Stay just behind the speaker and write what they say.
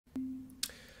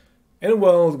In a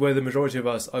world where the majority of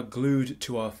us are glued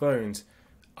to our phones,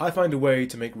 I find a way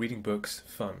to make reading books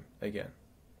fun again,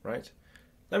 right?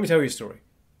 Let me tell you a story,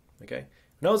 okay?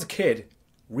 When I was a kid,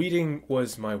 reading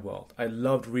was my world. I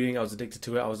loved reading, I was addicted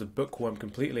to it, I was a bookworm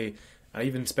completely. I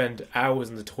even spent hours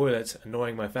in the toilet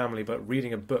annoying my family, but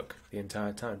reading a book the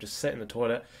entire time, just sit in the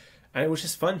toilet, and it was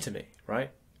just fun to me, right?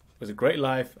 It was a great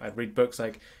life. I'd read books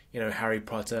like, Harry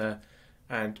Potter,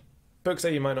 and books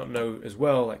that you might not know as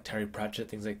well, like Terry Pratchett,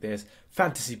 things like this.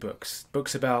 Fantasy books,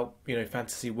 books about,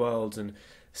 fantasy worlds and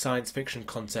science fiction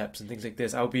concepts and things like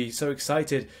this. I would be so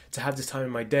excited to have this time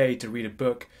in my day to read a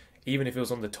book, even if it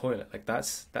was on the toilet. Like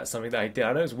that's something that I did.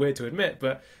 I know it's weird to admit,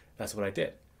 but that's what I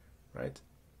did, right?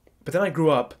 But then I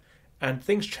grew up and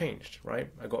things changed, right?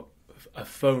 I got a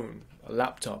phone, a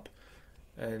laptop,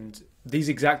 and these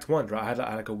exact ones, right? I had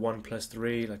like a OnePlus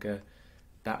 3,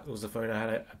 that was the phone I had,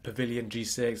 a Pavilion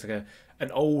G6,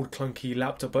 an old clunky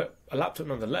laptop, but a laptop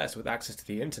nonetheless with access to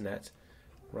the internet,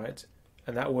 right?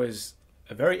 And that was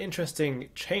a very interesting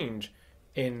change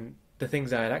in the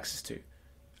things I had access to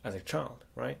as a child,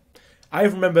 right? I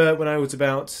remember when I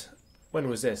was when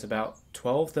was this? About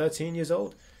 12, 13 years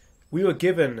old? We were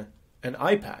given an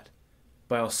iPad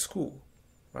by our school,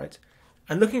 right?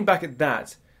 And looking back at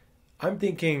that, I'm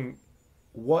thinking,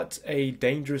 what a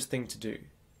dangerous thing to do,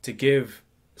 to give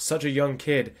such a young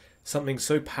kid something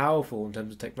so powerful in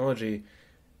terms of technology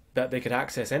that they could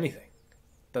access anything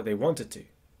that they wanted to,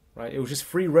 right? It was just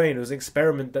free reign. It was an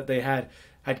experiment that they had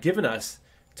given us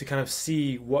to kind of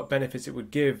see what benefits it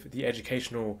would give the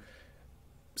educational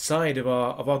side of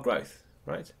our growth,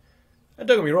 right? And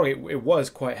don't get me wrong, it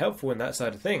was quite helpful in that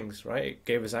side of things, right? It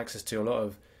gave us access to a lot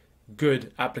of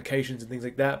good applications and things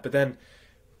like that. But then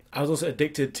I was also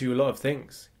addicted to a lot of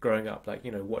things growing up, like,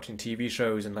 watching TV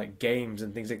shows and like games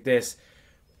and things like this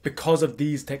because of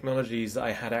these technologies that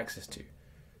I had access to,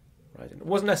 right? And it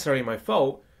wasn't necessarily my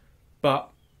fault, but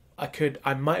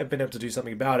I might have been able to do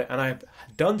something about it, and I've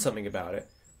done something about it.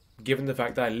 Given the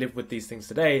fact that I live with these things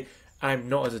today, I'm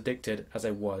not as addicted as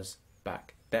I was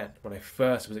back then when I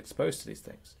first was exposed to these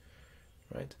things,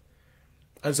 right?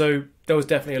 And so there was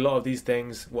definitely a lot of these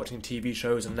things, watching TV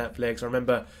shows on Netflix. I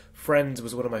remember Friends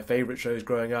was one of my favourite shows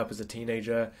growing up as a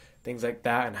teenager, things like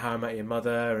that, and How I Met Your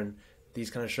Mother and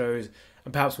these kind of shows,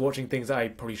 and perhaps watching things that I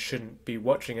probably shouldn't be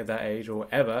watching at that age or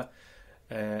ever.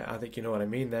 I think you know what I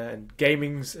mean there. And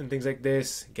gamings and things like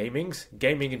this. Gaming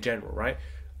in general, right?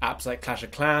 Apps like Clash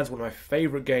of Clans, one of my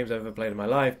favourite games I've ever played in my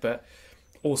life, but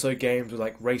also games with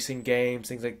like racing games,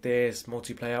 things like this,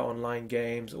 multiplayer online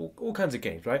games, all kinds of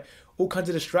games, right? All kinds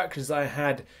of distractions that I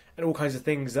had, and all kinds of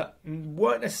things that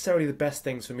weren't necessarily the best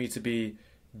things for me to be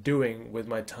doing with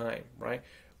my time, right?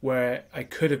 Where I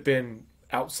could have been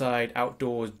outside,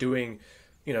 outdoors, doing,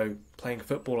 playing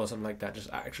football or something like that, just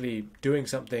actually doing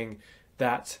something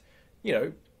that,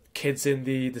 kids in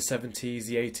the 70s,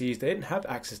 the 80s, they didn't have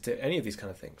access to any of these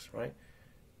kind of things, right?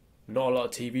 Not a lot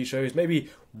of TV shows, maybe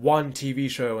one TV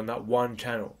show on that one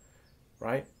channel,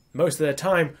 right? Most of their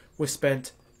time was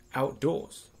spent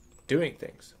outdoors doing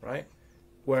things, right?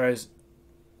 Whereas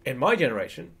in my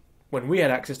generation, when we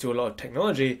had access to a lot of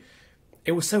technology,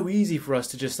 it was so easy for us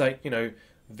to just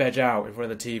veg out in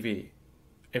front of the TV,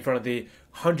 in front of the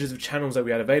hundreds of channels that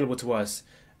we had available to us,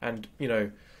 and,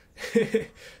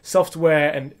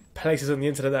 software and places on the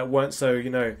internet that weren't so,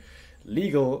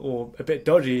 legal or a bit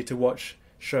dodgy to watch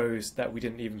shows that we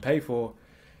didn't even pay for,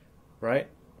 right?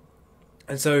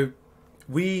 And so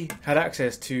we had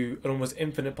access to an almost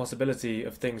infinite possibility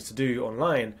of things to do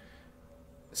online,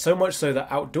 so much so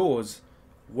that outdoors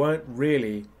weren't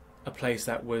really a place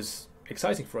that was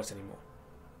exciting for us anymore.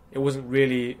 It wasn't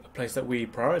really a place that we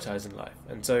prioritized in life.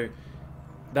 And so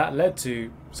that led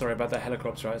to, sorry about that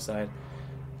helicopter outside,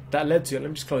 that led to, let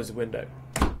me just close the window.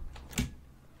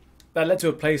 That led to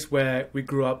a place where we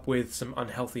grew up with some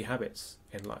unhealthy habits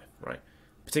in life, right?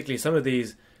 Particularly some of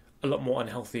these a lot more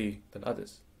unhealthy than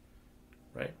others,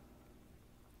 right?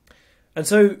 And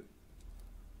so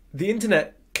the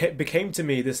internet became to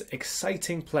me this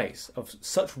exciting place of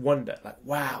such wonder, like,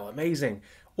 wow, amazing,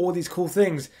 all these cool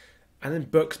things. And then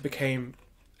books became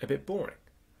a bit boring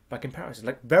by comparison,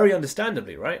 like very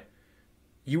understandably, right?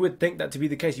 You would think that to be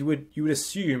the case. You would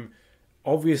assume,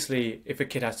 obviously, if a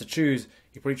kid has to choose,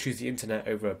 he'd probably choose the internet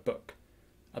over a book,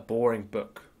 a boring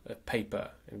book of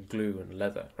paper and glue and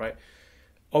leather, right?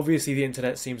 Obviously, the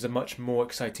internet seems a much more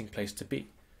exciting place to be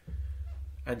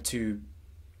and to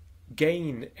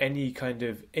gain any kind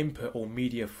of input or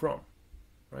media from,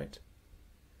 right?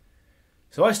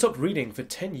 So I stopped reading for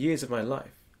 10 years of my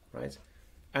life, right?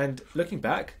 And looking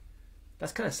back,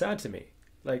 that's kind of sad to me.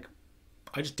 Like,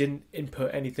 I just didn't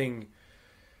input anything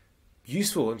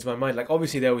useful into my mind. Like,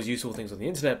 obviously there was useful things on the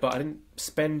internet, but I didn't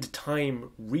spend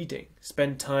time reading,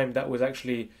 spend time that was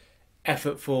actually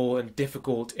effortful and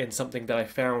difficult in something that I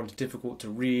found difficult to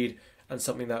read, and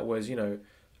something that was,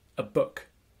 a book,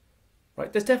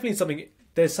 right?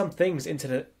 There's some things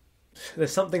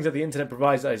that the internet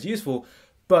provides that is useful,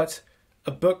 but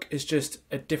a book is just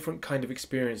a different kind of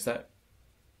experience that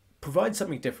provides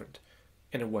something different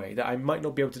in a way that I might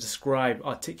not be able to describe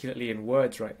articulately in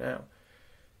words right now.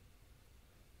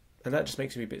 And that just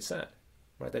makes me a bit sad,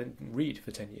 right? I didn't read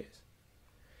for 10 years.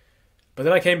 But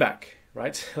then I came back,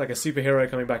 right? Like a superhero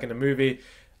coming back in a movie.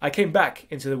 I came back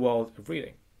into the world of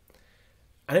reading.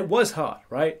 And it was hard,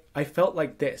 right? I felt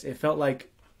like this. It felt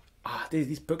like,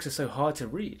 these books are so hard to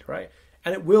read, right?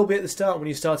 And it will be at the start when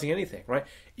you're starting anything, right?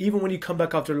 Even when you come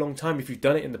back after a long time, if you've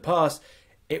done it in the past,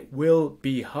 it will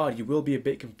be hard. You will be a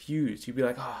bit confused. You'll be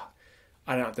like, I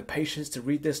don't have the patience to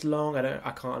read this long.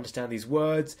 I can't understand these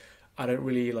words. I don't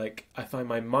really I find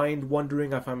my mind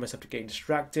wandering. I find myself getting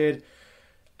distracted.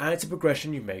 And it's a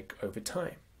progression you make over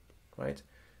time, right?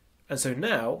 And so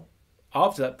now,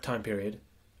 after that time period,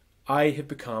 I have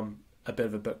become a bit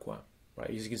of a bookworm, right?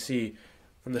 As you can see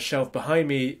from the shelf behind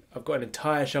me, I've got an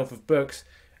entire shelf of books,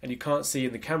 and you can't see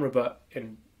in the camera, but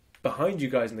behind you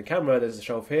guys in the camera, there's a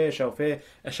shelf here,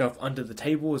 a shelf under the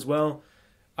table as well.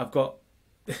 I've got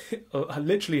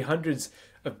literally hundreds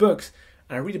of books,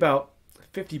 and I read about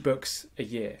 50 books a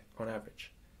year on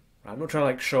average. I'm not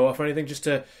trying to show off or anything, just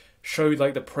to show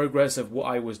the progress of what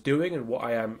I was doing and what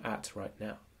I am at right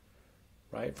now.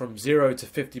 Right, from 0 to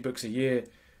 50 books a year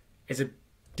is a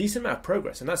decent amount of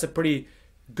progress, and that's a pretty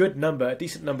good number, a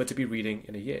decent number to be reading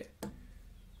in a year.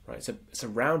 Right, so it's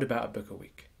around about a book a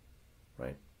week.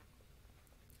 Right,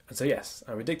 and so yes,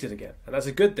 I'm addicted again, and that's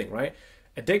a good thing, right?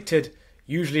 Addicted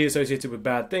usually associated with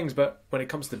bad things, but when it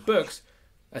comes to books,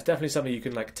 that's definitely something you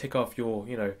can tick off your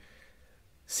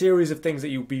series of things that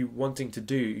you'll be wanting to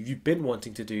do, you've been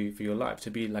wanting to do for your life,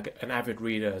 to be an avid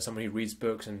reader, someone who reads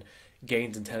books and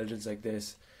gains intelligence like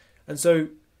this. And so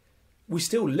we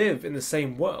still live in the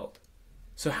same world.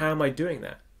 So how am I doing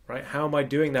that, right? How am I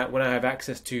doing that when I have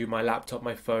access to my laptop,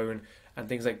 my phone, and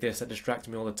things like this that distract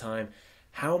me all the time?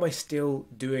 How am I still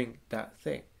doing that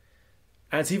thing?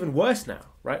 And it's even worse now,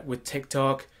 right? With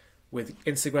TikTok, with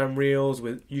Instagram Reels,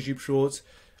 with YouTube Shorts,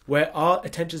 where our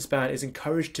attention span is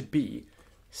encouraged to be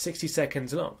 60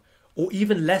 seconds long, or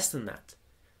even less than that.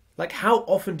 How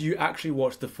often do you actually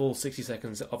watch the full 60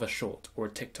 seconds of a short or a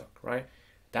TikTok, right?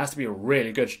 That has to be a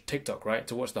really good TikTok, right?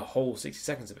 To watch the whole 60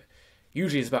 seconds of it.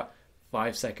 Usually it's about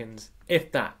 5 seconds,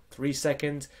 if that, 3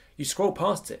 seconds. You scroll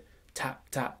past it. Tap,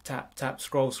 tap, tap, tap,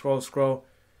 scroll, scroll, scroll.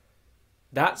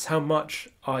 That's how much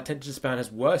our attention span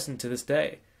has worsened to this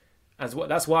day.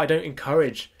 That's why I don't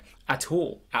encourage at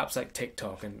all apps like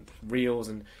TikTok and Reels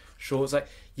and Shorts.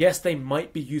 Yes, they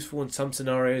might be useful in some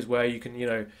scenarios where you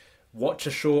can, watch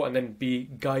a short and then be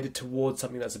guided towards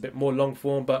something that's a bit more long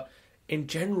form, but in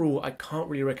general, I can't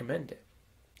really recommend it.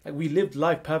 We lived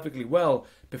life perfectly well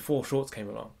before Shorts came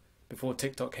along, before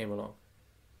TikTok came along,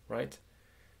 right?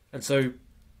 And so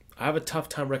I have a tough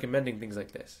time recommending things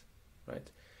like this,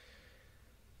 right?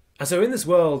 And so in this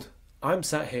world, I'm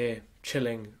sat here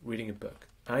chilling, reading a book.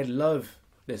 And I love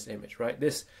this image, right?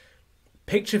 This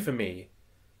picture for me,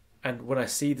 and when I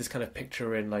see this kind of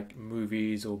picture in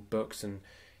movies or books, and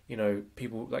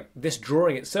people, this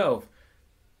drawing itself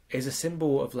is a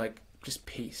symbol of just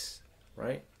peace,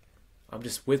 right? I'm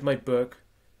just with my book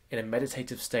in a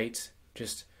meditative state,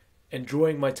 just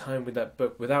enjoying my time with that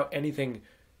book without anything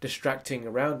distracting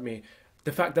around me.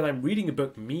 The fact that I'm reading a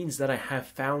book means that I have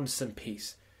found some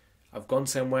peace. I've gone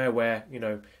somewhere where,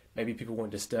 maybe people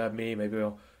won't disturb me, maybe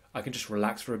I can just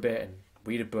relax for a bit and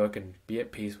read a book and be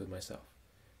at peace with myself,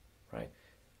 right?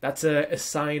 That's a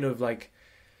sign of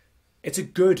it's a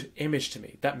good image to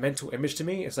me. That mental image to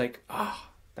me is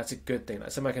that's a good thing.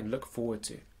 That's something I can look forward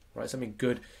to, right? Something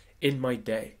good in my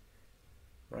day,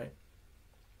 right?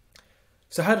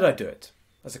 So how did I do it?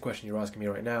 That's a question you're asking me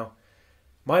right now.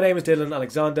 My name is Dylan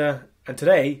Alexander, and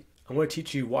today I'm going to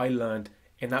teach you what I learned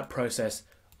in that process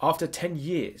after 10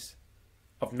 years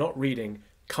of not reading,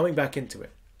 coming back into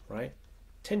it, right?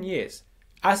 10 years.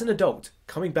 As an adult,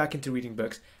 coming back into reading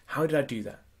books, how did I do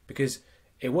that? Because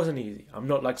it wasn't easy. I'm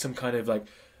not some kind of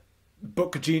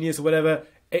book genius or whatever.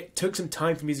 It took some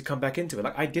time for me to come back into it.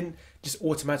 I didn't just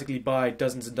automatically buy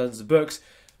dozens and dozens of books.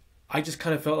 I just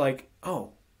kind of felt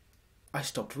I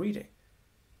stopped reading.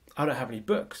 I don't have any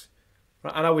books.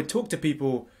 Right? And I would talk to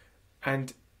people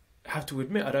and have to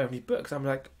admit I don't have any books. I'm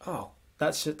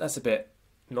that's a bit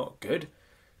not good,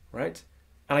 right?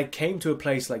 And I came to a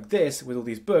place like this with all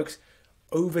these books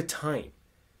over time.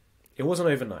 It wasn't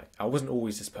overnight. I wasn't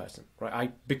always this person, right?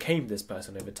 I became this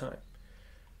person over time,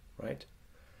 right?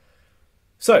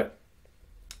 So,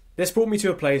 this brought me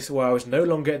to a place where I was no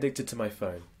longer addicted to my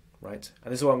phone, right?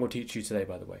 And this is what I'm going to teach you today,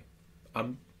 by the way.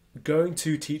 I'm going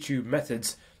to teach you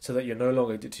methods so that you're no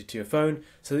longer addicted to your phone,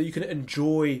 so that you can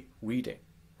enjoy reading,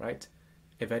 right?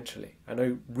 Eventually. I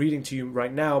know reading to you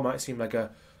right now might seem like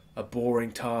a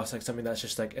boring task, like something that's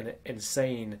just like an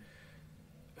insane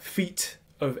feat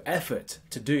of effort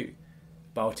to do,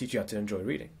 but I'll teach you how to enjoy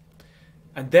reading.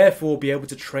 And therefore be able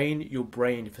to train your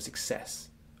brain for success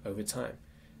over time.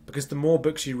 Because the more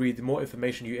books you read, the more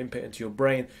information you input into your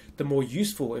brain, the more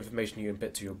useful information you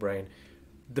input to your brain,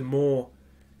 the more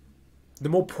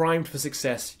primed for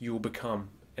success you will become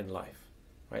in life.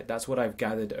 Right? That's what I've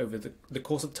gathered over the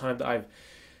course of time that I've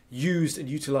used and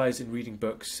utilized in reading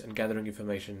books and gathering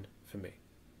information for me.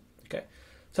 Okay,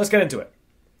 so let's get into it.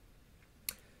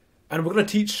 And I'm going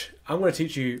to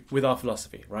teach you with our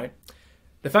philosophy, right?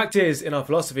 The fact is, in our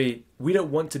philosophy, we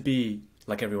don't want to be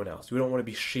like everyone else. We don't want to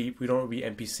be sheep. We don't want to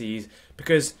be NPCs,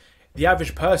 because the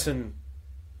average person,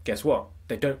 guess what?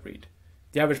 They don't read.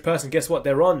 The average person, guess what?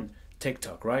 They're on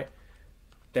TikTok, right?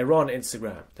 They're on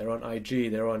Instagram. They're on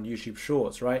IG. They're on YouTube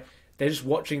Shorts, right? They're just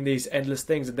watching these endless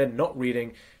things and they're not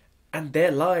reading, and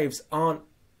their lives aren't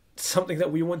something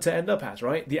that we want to end up as,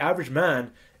 right? The average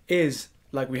man is,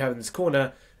 like we have in this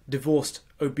corner, divorced,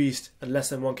 obese, and less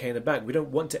than 1K in the bank. We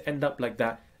don't want to end up like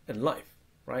that in life,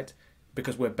 right?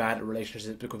 Because we're bad at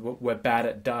relationships, because we're bad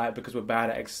at diet, because we're bad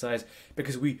at exercise,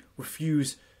 because we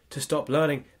refuse to stop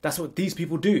learning. That's what these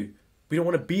people do. We don't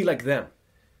want to be like them,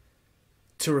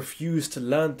 to refuse to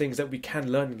learn things that we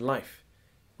can learn in life,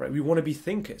 right? We want to be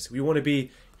thinkers. We want to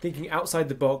be thinking outside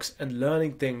the box and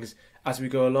learning things as we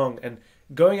go along, and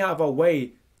going out of our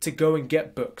way to go and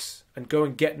get books and go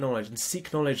and get knowledge and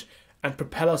seek knowledge and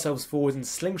propel ourselves forward and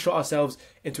slingshot ourselves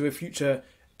into a future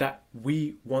that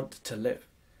we want to live.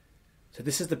 So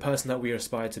this is the person that we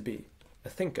aspire to be, a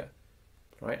thinker,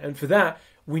 right? And for that,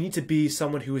 we need to be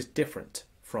someone who is different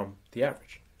from the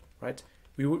average, right?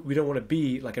 We don't want to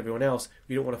be like everyone else.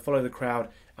 We don't want to follow the crowd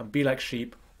and be like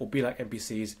sheep or be like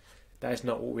NPCs. That is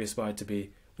not what we aspire to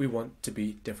be. We want to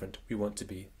be different. We want to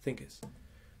be thinkers,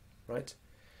 right?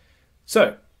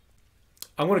 So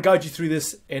I'm going to guide you through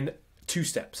this in 2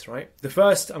 steps, right? The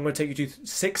first, I'm going to take you to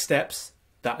 6 steps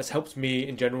that has helped me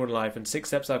in general in life, and 6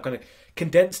 steps I've kind of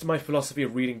condensed my philosophy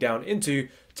of reading down into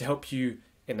to help you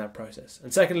in that process.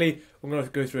 And secondly, we're going to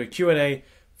go through a Q&A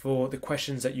for the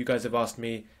questions that you guys have asked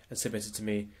me and submitted to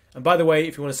me. And by the way,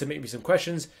 if you want to submit me some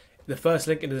questions, the first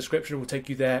link in the description will take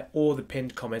you there, or the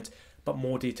pinned comment, but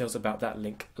more details about that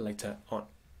link later on.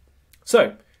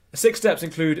 So the 6 steps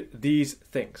include these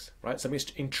things, right? Some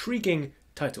intriguing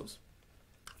titles.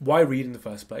 Why read in the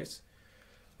first place?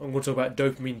 I'm going to talk about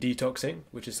dopamine detoxing,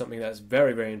 which is something that's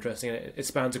very, very interesting. And it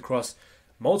spans across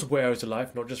multiple areas of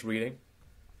life, not just reading.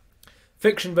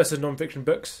 Fiction versus non-fiction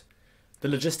books. The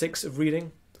logistics of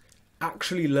reading.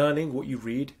 Actually learning what you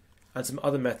read. And some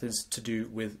other methods to do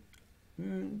with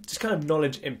just kind of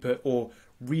knowledge input or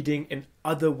reading in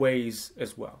other ways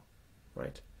as well,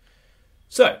 right?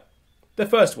 So, the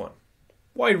first one.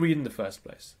 Why read in the first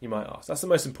place, you might ask? That's the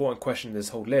most important question in this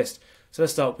whole list. So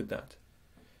let's start with that.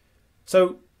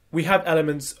 So we have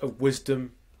elements of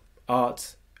wisdom,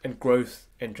 art, and growth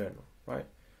in general, right?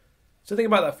 So think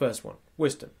about that first one,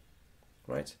 wisdom,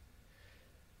 right?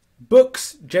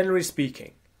 Books, generally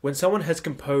speaking, when someone has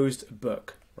composed a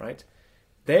book, right,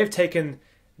 they have taken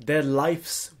their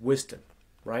life's wisdom,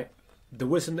 right? The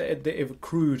wisdom that they've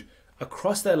accrued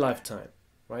across their lifetime,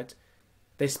 right?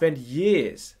 They spend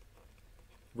years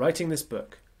writing this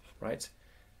book, right,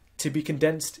 to be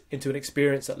condensed into an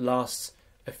experience that lasts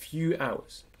a few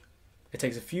hours. It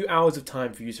takes a few hours of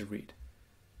time for you to read,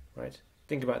 right?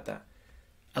 Think about that.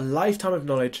 A lifetime of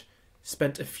knowledge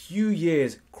spent a few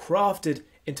years crafted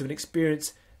into an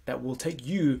experience that will take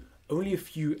you only a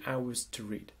few hours to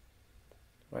read,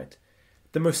 right?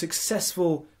 The most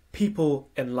successful people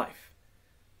in life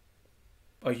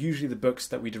are usually the books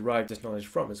that we derive this knowledge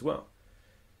from as well.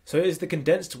 So it is the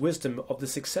condensed wisdom of the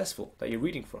successful that you're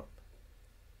reading from.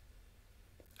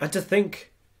 And to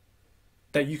think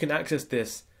that you can access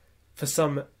this for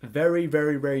some very,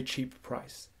 very, very cheap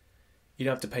price. You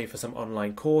don't have to pay for some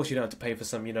online course. You don't have to pay for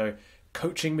some,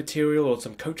 coaching material or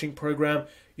some coaching program.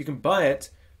 You can buy it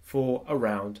for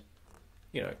around,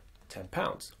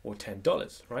 £10 or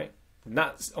 $10, right? And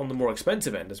that's on the more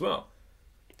expensive end as well.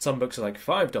 Some books are like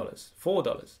 $5,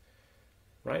 $4,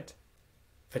 right?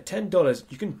 For $10,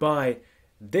 you can buy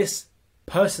this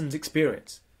person's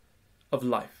experience of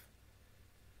life,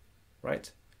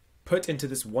 right? Put into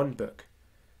this one book.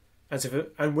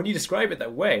 And when you describe it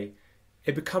that way,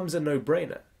 it becomes a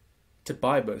no-brainer to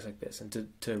buy books like this and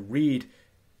to read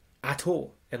at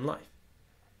all in life.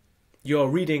 You're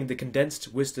reading the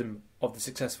condensed wisdom of the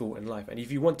successful in life. And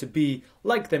if you want to be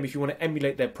like them, if you want to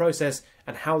emulate their process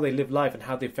and how they live life and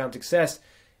how they found success,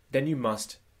 then you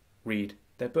must read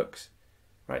their books.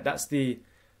 Right? That's the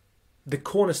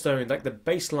cornerstone, like the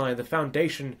baseline, the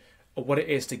foundation of what it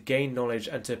is to gain knowledge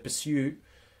and to pursue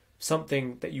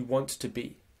something that you want to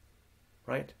be.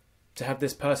 Right? To have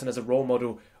this person as a role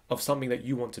model of something that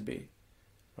you want to be.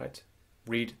 Right?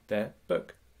 Read their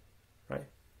book. Right?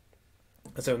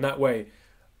 And so in that way,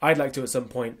 I'd like to at some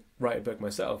point write a book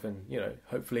myself, and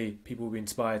hopefully people will be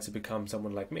inspired to become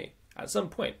someone like me at some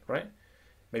point, right?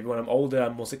 Maybe when I'm older,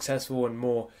 I'm more successful and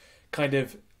more kind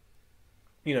of,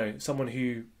 someone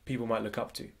who people might look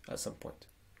up to at some point,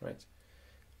 right?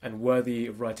 And worthy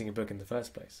of writing a book in the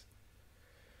first place.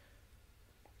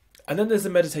 And then there's the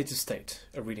meditative state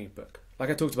of reading a book. Like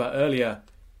I talked about earlier,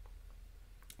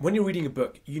 when you're reading a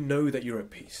book, you know that you're at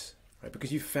peace. Right?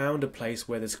 Because you've found a place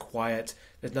where there's quiet,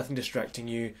 there's nothing distracting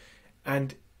you,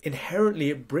 and inherently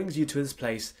it brings you to this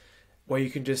place where you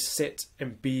can just sit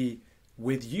and be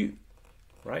with you,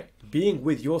 right? Being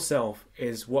with yourself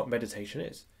is what meditation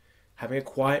is. Having a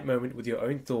quiet moment with your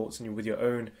own thoughts and with your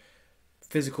own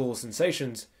physical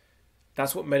sensations,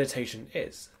 that's what meditation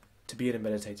is, to be in a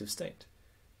meditative state,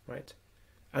 right?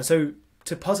 And so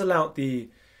to puzzle out the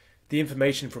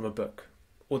information from a book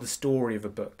or the story of a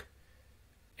book,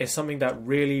 is something that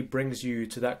really brings you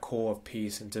to that core of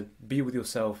peace and to be with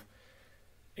yourself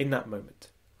in that moment,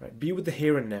 right? Be with the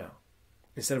here and now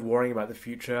instead of worrying about the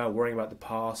future, worrying about the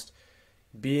past.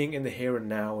 Being in the here and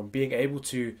now and being able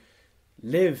to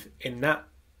live in that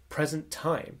present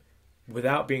time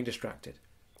without being distracted,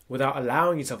 without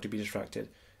allowing yourself to be distracted,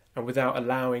 and without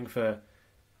allowing for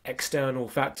external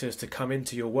factors to come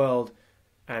into your world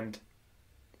and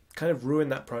kind of ruin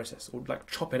that process or like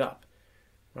chop it up,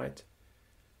 right?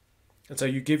 And so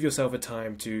you give yourself a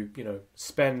time to,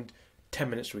 spend 10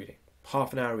 minutes reading,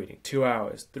 half an hour reading, 2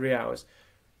 hours, 3 hours.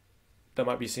 That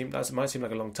might seem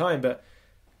like a long time, but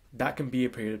that can be a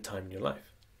period of time in your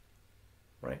life,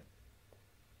 right?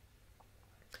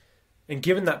 And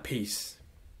given that peace,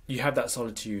 you have that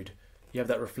solitude, you have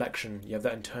that reflection, you have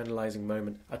that internalizing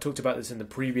moment. I talked about this in the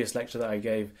previous lecture that I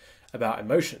gave about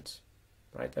emotions,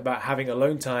 right? About having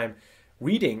alone time.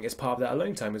 Reading is part of that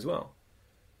alone time as well.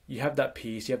 You have that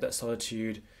peace, you have that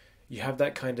solitude, you have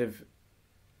that kind of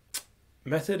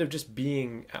method of just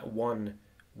being at one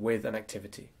with an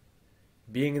activity.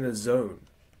 Being in the zone,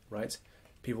 right?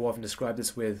 People often describe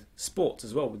this with sports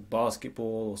as well, with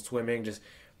basketball or swimming, just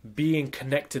being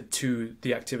connected to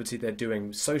the activity they're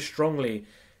doing so strongly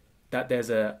that there's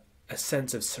a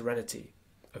sense of serenity,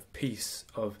 of peace,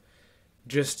 of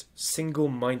just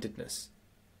single-mindedness,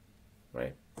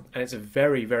 right? And it's a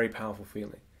very, very powerful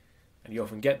feeling. And you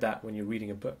often get that when you're reading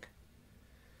a book.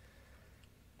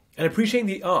 And appreciating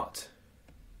the art,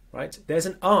 right? There's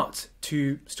an art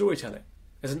to storytelling.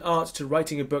 There's an art to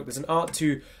writing a book. There's an art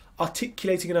to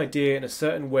articulating an idea in a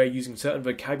certain way, using certain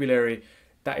vocabulary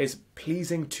that is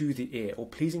pleasing to the ear or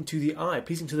pleasing to the eye,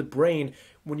 pleasing to the brain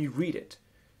when you read it.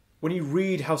 When you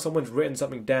read how someone's written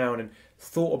something down and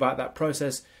thought about that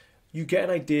process, you get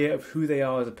an idea of who they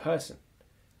are as a person.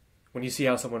 When you see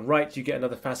how someone writes, you get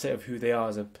another facet of who they are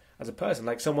as a person.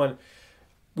 Like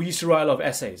we used to write a lot of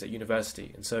essays at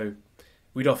university, and so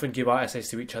we'd often give our essays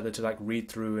to each other to like read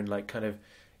through and like kind of,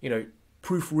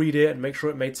 proofread it and make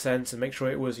sure it made sense and make sure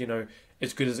it was,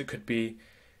 as good as it could be.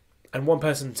 And one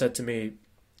person said to me,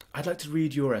 I'd like to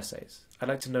read your essays. I'd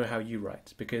like to know how you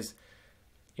write because,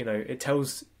 it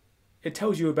tells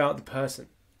you about the person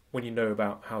when you know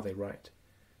about how they write.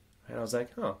 And I was like,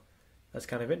 oh, that's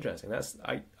kind of interesting.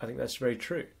 I think that's very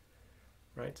true,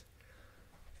 right?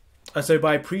 And so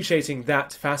by appreciating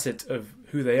that facet of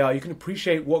who they are, you can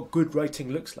appreciate what good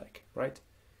writing looks like, right?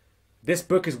 This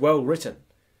book is well written.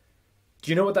 Do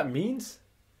you know what that means?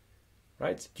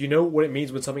 Right? Do you know what it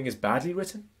means when something is badly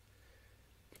written?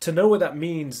 To know what that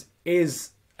means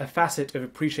is a facet of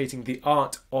appreciating the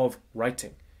art of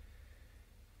writing.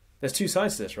 There's two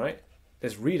sides to this, right?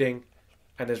 There's reading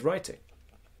and there's writing,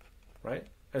 right?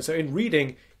 And so in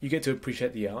reading, you get to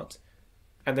appreciate the art.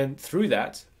 And then through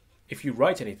that, if you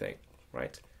write anything,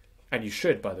 right? And you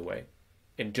should, by the way,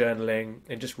 in journaling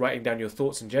and just writing down your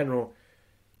thoughts in general,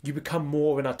 you become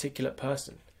more of an articulate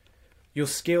person. Your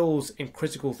skills in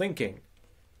critical thinking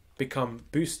become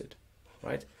boosted,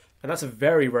 right? And that's a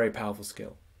very, very powerful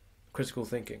skill, critical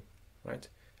thinking, right?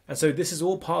 And so this is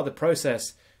all part of the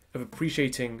process of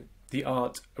appreciating the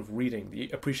art of reading,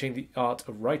 appreciating the art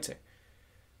of writing,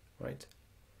 right?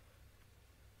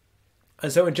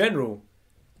 And so in general,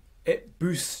 it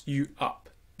boosts you up.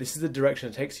 This is the direction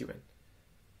it takes you in,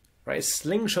 right? It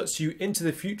slingshots you into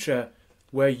the future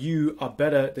where you are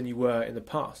better than you were in the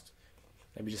past.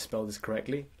 Let me just spell this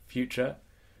correctly. Future.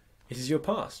 This is your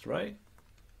past, right?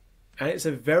 And it's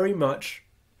a very much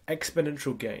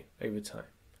exponential gain over time,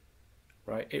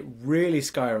 right? It really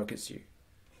skyrockets you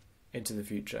into the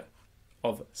future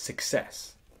of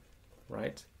success,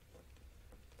 right?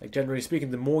 Like generally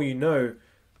speaking, the more you know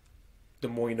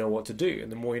what to do.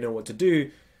 And the more you know what to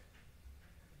do,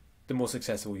 the more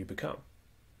successful you become,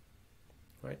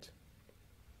 right?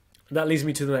 And that leads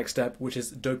me to the next step, which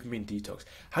is dopamine detox.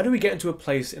 How do we get into a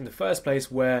place in the first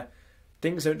place where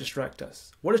things don't distract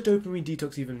us? What does dopamine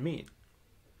detox even mean?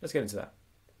 Let's get into that.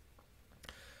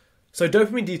 So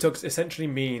dopamine detox essentially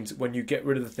means when you get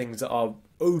rid of the things that are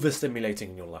overstimulating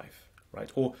in your life,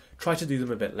 right? Or try to do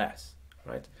them a bit less,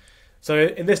 right? So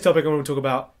in this topic, I'm going to talk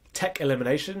about tech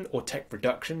elimination or tech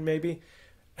reduction, maybe.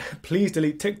 Please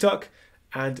delete TikTok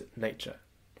and nature.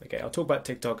 Okay, I'll talk about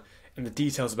TikTok and the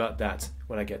details about that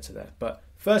when I get to there. But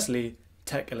firstly,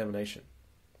 tech elimination,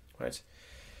 right?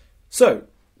 So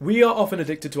we are often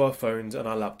addicted to our phones and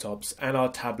our laptops and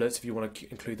our tablets, if you want to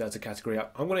include that as a category.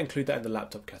 I'm going to include that in the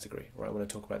laptop category, right? I want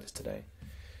to talk about this today.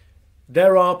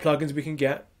 There are plugins we can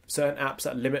get, certain apps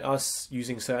that limit us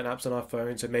using certain apps on our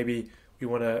phone. So maybe we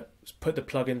want to put the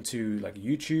plugin to like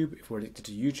YouTube, if we're addicted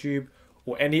to YouTube,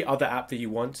 or any other app that you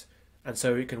want. And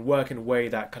so it can work in a way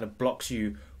that kind of blocks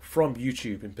you from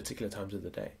YouTube in particular times of the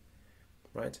day,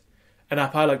 right? An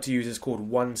app I like to use is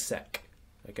called OneSec,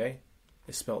 okay?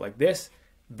 It's spelled like this.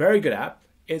 Very good app.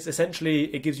 It's essentially,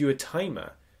 it gives you a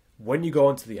timer when you go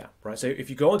onto the app, right? So if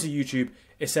you go onto YouTube,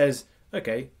 it says,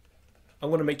 okay, I'm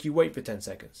going to make you wait for 10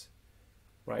 seconds,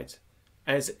 right?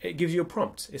 And it gives you a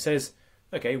prompt. It says,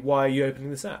 okay, why are you opening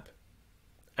this app?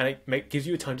 And it gives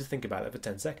you a time to think about it for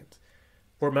 10 seconds.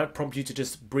 Or it might prompt you to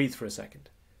just breathe for a second,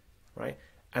 right?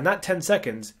 And that 10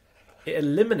 seconds, it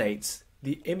eliminates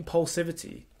the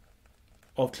impulsivity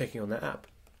of clicking on that app.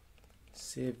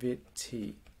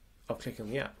 Impulsivity of clicking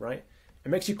on the app, right? It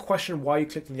makes you question why you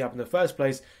clicked on the app in the first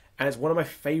place, and it's one of my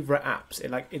favorite apps.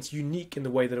 It's unique in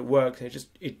the way that it works, and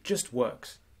it just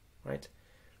works, right?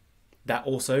 That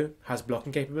also has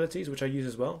blocking capabilities, which I use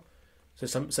as well. So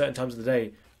some certain times of the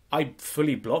day, I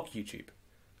fully block YouTube,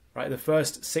 right? The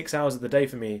first 6 hours of the day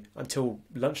for me until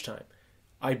lunchtime,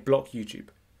 I block YouTube.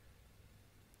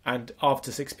 And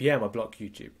after 6 p.m, I block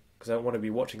YouTube because I don't want to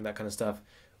be watching that kind of stuff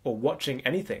or watching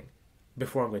anything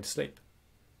before I'm going to sleep,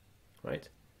 right?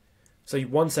 So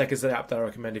OneSec is the app that I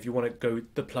recommend if you want to go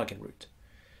the plugin route.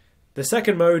 The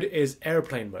second mode is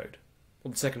airplane mode.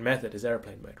 Well, the second method is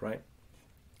airplane mode, right?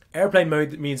 Airplane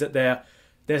mode means that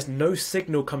there's no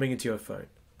signal coming into your phone.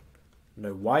 No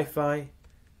Wi-Fi,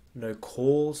 no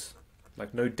calls,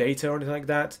 like no data or anything like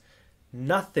that.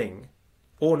 Nothing,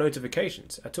 or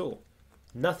notifications at all.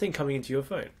 Nothing coming into your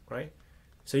phone, right?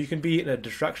 So you can be in a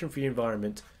distraction-free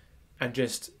environment and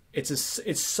just,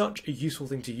 it's such a useful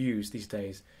thing to use these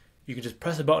days. You can just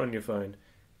press a button on your phone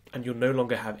and you'll no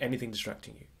longer have anything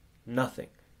distracting you. Nothing,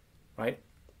 right?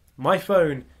 My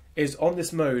phone is on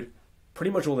this mode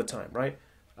pretty much all the time, right?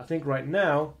 I think right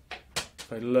now,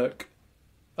 if I look,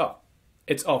 oh,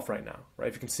 it's off right now, right?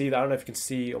 If you can see that, I don't know if you can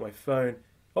see on my phone.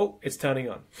 Oh, it's turning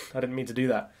on. I didn't mean to do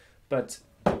that, but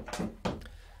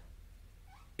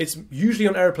it's usually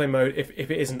on airplane mode if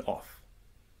it isn't off,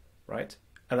 right?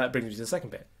 And that brings me to the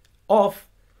second bit. Off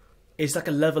is like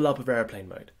a level up of airplane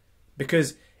mode,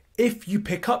 because if you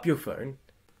pick up your phone,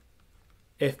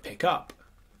 pick up,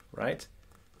 right?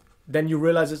 Then you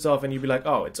realize it's off and you'll be like,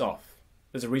 oh, it's off.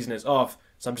 There's a reason it's off,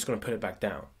 so I'm just going to put it back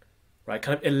down, right?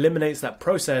 Kind of eliminates that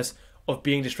process of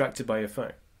being distracted by your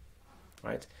phone,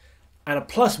 right? And a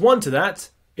 +1 to that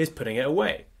is putting it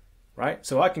away, right?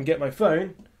 So I can get my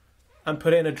phone and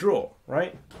put it in a drawer,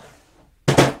 right?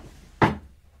 And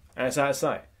it's out of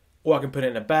sight. Or I can put it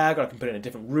in a bag, or I can put it in a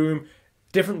different room.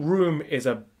 Different room is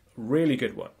a really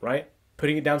good one, right?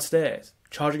 Putting it downstairs,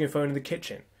 charging your phone in the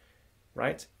kitchen,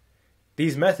 right?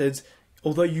 These methods,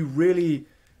 although you really,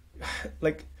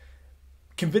 like,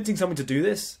 convincing someone to do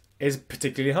this is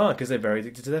particularly hard because they're very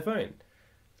addicted to their phone.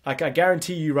 Like, I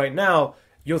guarantee you right now,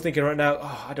 you're thinking right now,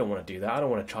 oh, I don't want to do that. I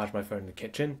don't want to charge my phone in the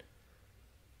kitchen.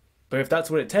 But if that's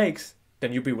what it takes,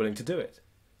 then you'll be willing to do it.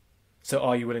 So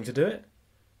are you willing to do it?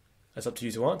 That's up to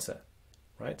you to answer,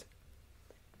 right?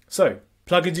 So,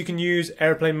 plugins you can use,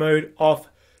 airplane mode, off,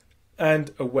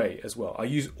 and away as well. I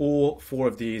use all 4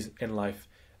 of these in life,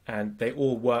 and they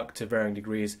all work to varying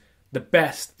degrees. The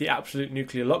best, the absolute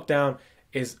nuclear lockdown,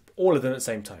 is all of them at the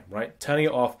same time, right? Turning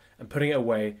it off and putting it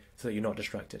away so that you're not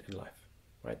distracted in life,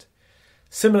 right?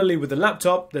 Similarly with the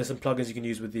laptop, there's some plugins you can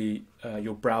use with the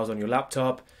your browser on your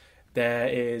laptop. There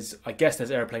is, I guess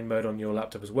there's airplane mode on your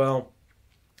laptop as well.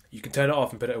 You can turn it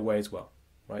off and put it away as well,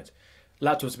 right?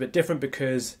 Laptop's a bit different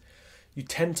because you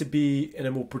tend to be in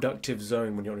a more productive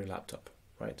zone when you're on your laptop,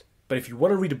 right? But if you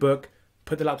want to read a book,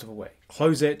 put the laptop away,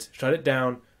 close it, shut it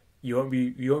down. You won't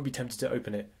be tempted to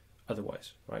open it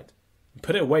otherwise, right?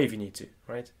 Put it away if you need to,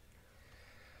 right?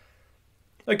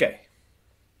 Okay.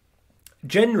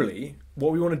 Generally,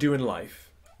 what we want to do in life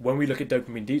when we look at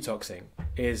dopamine detoxing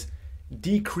is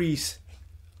decrease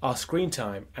our screen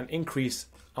time and increase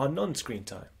our non-screen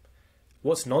time.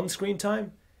 What's non-screen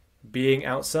time? Being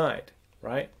outside,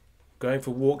 right? Going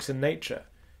for walks in nature,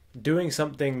 doing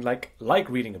something like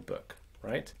reading a book,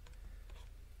 right?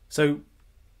 So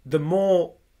the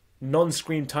more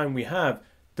non-screen time we have,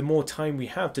 the more time we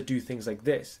have to do things like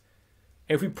this.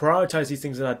 If we prioritize these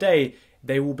things in our day,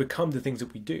 they will become the things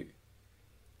that we do,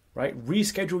 right?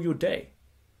 Reschedule your day,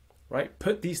 right?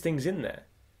 Put these things in there.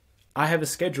 I have a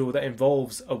schedule that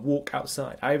involves a walk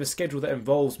outside. I have a schedule that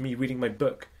involves me reading my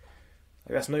book.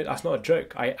 Like, that's not a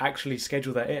joke. I actually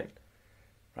schedule that in.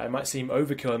 Right? It might seem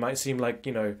overkill. It might seem like,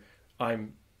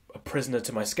 I'm a prisoner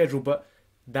to my schedule, but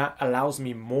that allows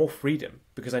me more freedom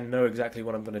because I know exactly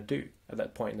what I'm going to do at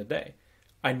that point in the day.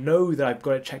 I know that I've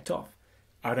got it checked off.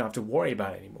 I don't have to worry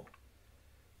about it anymore,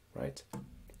 right?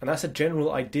 And that's a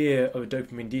general idea of a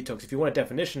dopamine detox. If you want a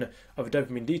definition of a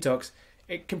dopamine detox,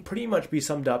 it can pretty much be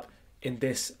summed up in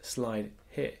this slide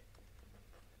here.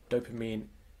 Dopamine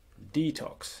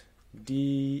detox.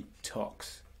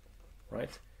 Detox,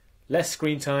 right? Less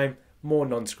screen time, more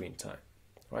non-screen time,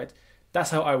 right? That's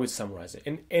how I would summarize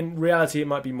it. In reality, it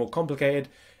might be more complicated,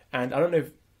 and I don't know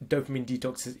if dopamine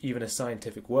detox is even a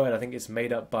scientific word. I think it's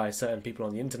made up by certain people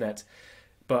on the internet,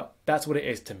 but that's what it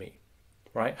is to me,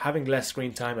 right? Having less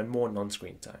screen time and more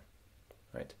non-screen time,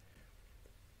 right?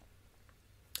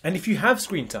 And if you have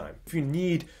screen time, if you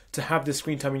need to have this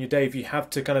screen time in your day, if you have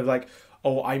to kind of like,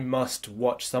 oh, I must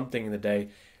watch something in the day,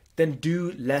 then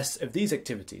do less of these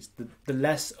activities, the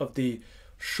less of the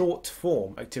short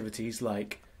form activities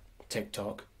like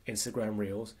TikTok, Instagram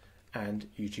Reels, and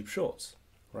YouTube Shorts,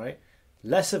 right?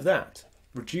 Less of that,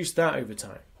 reduce that over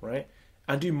time, right?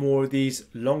 And do more of these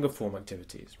longer form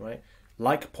activities, right?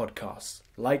 Like podcasts,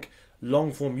 like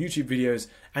long form YouTube videos,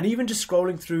 and even just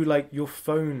scrolling through like your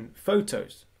phone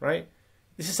photos, right?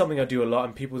 This is something I do a lot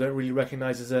and people don't really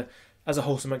recognize as a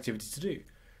wholesome activity to do.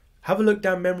 Have a look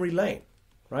down memory lane,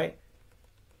 right?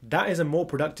 That is a more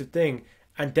productive thing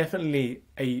and definitely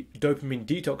a dopamine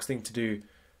detox thing to do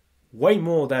way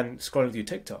more than scrolling through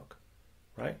TikTok,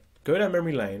 right? Go down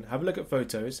memory lane, have a look at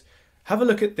photos, have a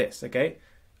look at this, okay?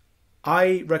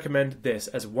 I recommend this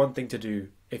as one thing to do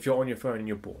if you're on your phone and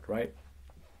you're bored, right?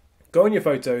 Go on your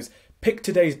photos, pick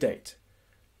today's date,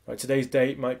 right? Today's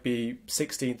date might be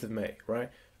 16th of May, right?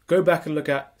 Go back and look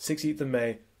at 16th of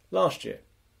May last year,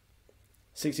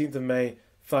 16th of May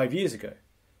 5 years ago,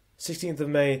 16th of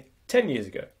May 10 years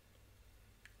ago,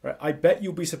 right? I bet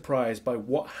you'll be surprised by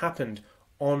what happened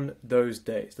on those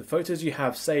days, the photos you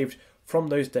have saved from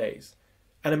those days.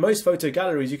 And in most photo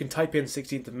galleries, you can type in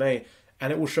 16th of May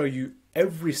and it will show you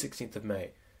every 16th of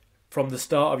May from the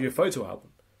start of your photo album,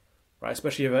 right?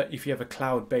 Especially if you have a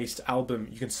cloud-based album,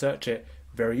 you can search it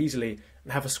very easily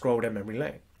and have a scroll down memory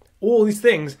lane. All these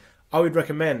things I would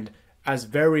recommend as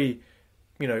very,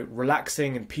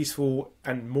 relaxing and peaceful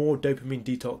and more dopamine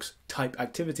detox type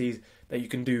activities that you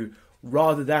can do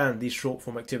rather than these short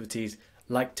form activities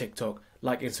like TikTok,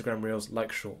 like Instagram Reels,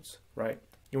 like Shorts, right?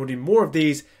 You want to do more of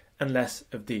these and less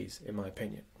of these, in my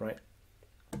opinion, right?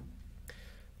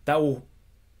 That will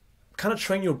kind of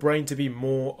train your brain to be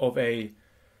more of a,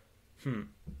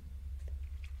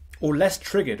 or less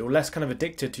triggered, or less kind of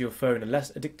addicted to your phone and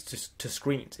less addicted to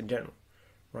screens in general,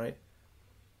 right?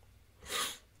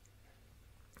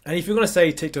 And if you're going to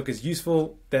say TikTok is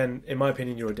useful, then in my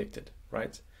opinion, you're addicted,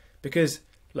 right? Because,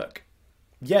 look,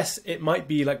 yes, it might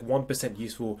be like 1%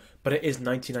 useful, but it is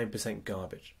 99%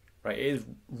 garbage, right? It is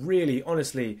really,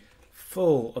 honestly,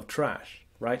 full of trash,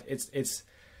 right?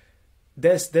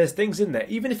 There's things in there,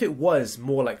 even if it was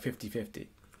more like 50-50,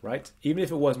 right? Even if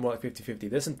it was more like 50-50,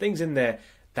 there's some things in there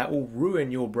that will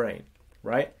ruin your brain,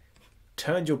 right?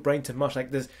 Turn your brain to mush. Like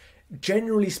there's,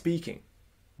 generally speaking,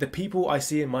 the people I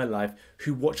see in my life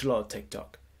who watch a lot of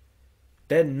TikTok,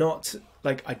 they're not,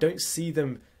 like, I don't see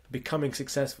them becoming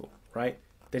successful, right?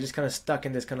 They're just kind of stuck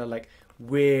in this kind of like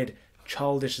weird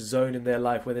childish zone in their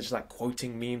life where they're just like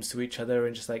quoting memes to each other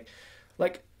and just like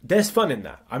there's fun in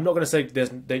that. I'm not going to say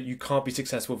that you can't be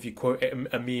successful if you quote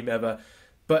a meme ever,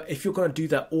 but if you're going to do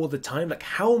that all the time, like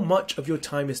how much of your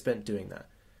time is spent doing that,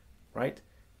 right?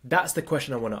 That's the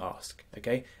question I want to ask,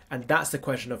 okay? And that's the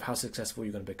question of how successful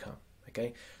you're going to become,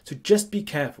 okay? So just be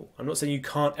careful. I'm not saying you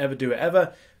can't ever do it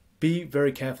ever. Be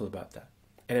very careful about that.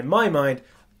 And in my mind,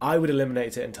 I would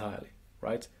eliminate it entirely,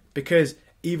 right? Because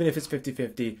even if it's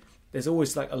 50-50, there's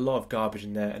always like a lot of garbage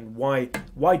in there. And why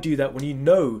do that when you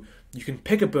know you can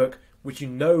pick a book which you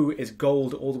know is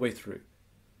gold all the way through?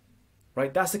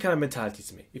 Right? That's the kind of mentality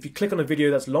to me. If you click on a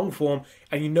video that's long form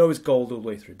and you know it's gold all the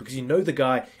way through because you know the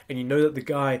guy and you know that the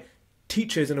guy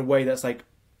teaches in a way that's like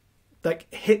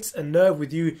hits a nerve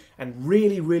with you and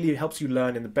really, really helps you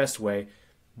learn in the best way,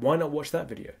 why not watch that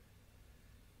video?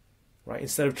 Right?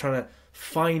 Instead of trying to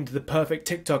find the perfect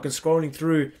TikTok and scrolling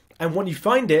through, and when you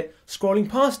find it, scrolling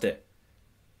past it.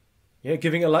 You know,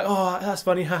 giving it like, oh, that's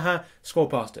funny, haha, scroll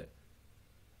past it.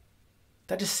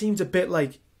 That just seems a bit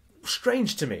like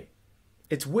strange to me.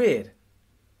 It's weird.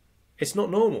 It's not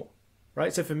normal,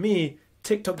 right? So for me,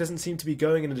 TikTok doesn't seem to be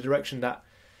going in a direction that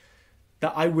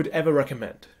I would ever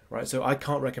recommend, right? So I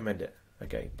can't recommend it.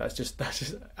 Okay, that's just.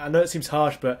 I know it seems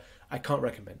harsh, but I can't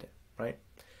recommend it, right?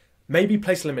 Maybe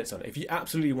place limits on it. If you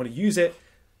absolutely want to use it,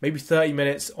 maybe 30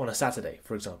 minutes on a Saturday,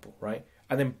 for example, right?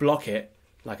 And then block it,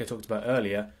 like I talked about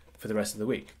earlier, for the rest of the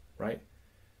week, right?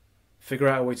 Figure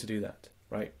out a way to do that.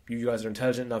 Right? You guys are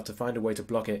intelligent enough to find a way to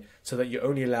block it so that you're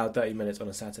only allowed 30 minutes on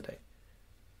a Saturday,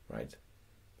 right?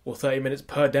 Or 30 minutes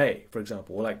per day, for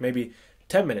example, or like maybe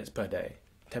 10 minutes per day,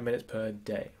 10 minutes per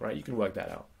day, right? You can work that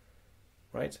out,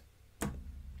 right?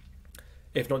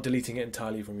 If not deleting it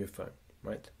entirely from your phone,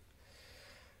 right?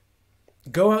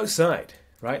 Go outside,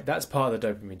 right? That's part of the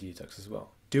dopamine detox as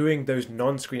well. Doing those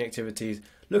non-screen activities.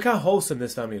 Look how wholesome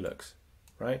this family looks,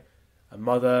 right? A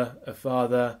mother, a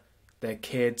father, their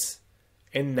kids,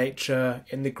 in nature,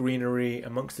 in the greenery,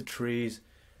 amongst the trees,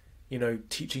 you know,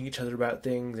 teaching each other about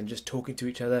things and just talking to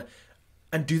each other.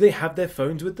 And do they have their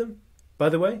phones with them, by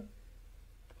the way?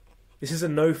 This is a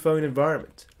no-phone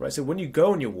environment, right? So when you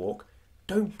go on your walk,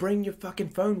 don't bring your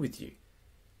fucking phone with you,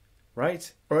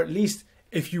 right? Or at least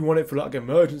if you want it for like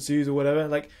emergencies or whatever,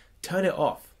 like turn it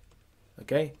off,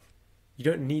 okay? You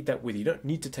don't need that with you. You don't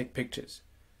need to take pictures,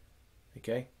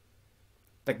 okay?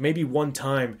 Like maybe one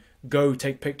time go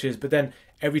take pictures, but then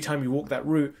every time you walk that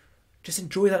route, just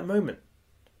enjoy that moment,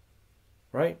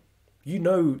 right? You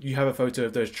know you have a photo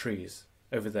of those trees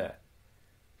over there.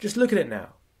 Just look at it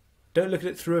now. Don't look at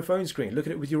it through a phone screen. Look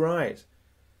at it with your eyes,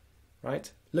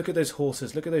 right? Look at those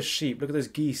horses. Look at those sheep. Look at those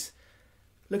geese.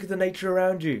 Look at the nature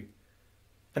around you.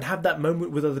 And have that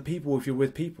moment with other people if you're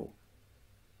with people,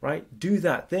 right? Do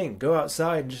that thing. Go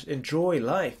outside and just enjoy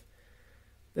life.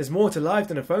 There's more to life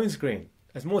than a phone screen.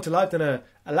 There's more to life than a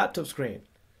laptop screen,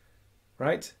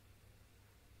 right?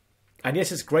 And yes,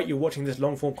 it's great you're watching this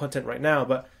long form content right now,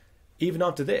 but even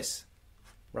after this,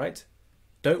 right?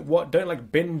 Don't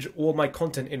like binge all my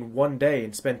content in one day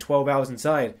and spend 12 hours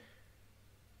inside.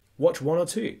 Watch one or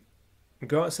two and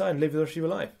go outside and live the rest of your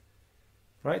life,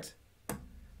 right?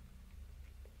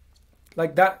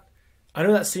 Like that, I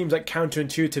know that seems like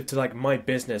counterintuitive to like my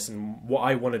business and what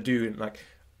I want to do. And like,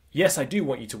 yes, I do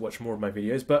want you to watch more of my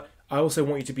videos, but I also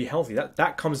want you to be healthy.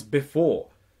 That comes before.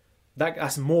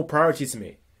 That's more priority to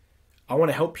me. I want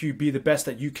to help you be the best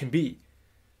that you can be,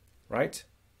 right?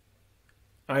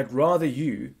 I'd rather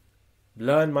you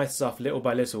learn my stuff little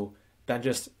by little than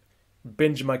just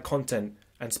binge my content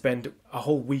and spend a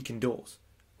whole week indoors,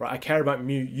 right? I care about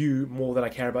you more than I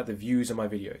care about the views of my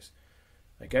videos,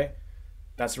 okay?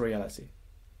 That's the reality.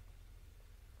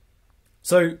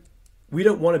 So we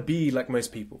don't want to be like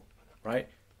most people, right?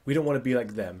 We don't want to be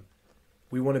like them.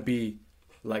 We want to be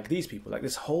like these people, like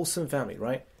this wholesome family,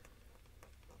 right?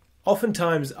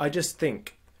 Oftentimes I just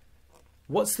think,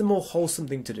 what's the more wholesome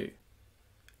thing to do?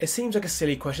 It seems like a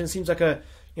silly question. It seems like a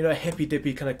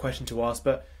hippy-dippy kind of question to ask,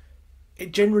 but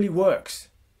it generally works,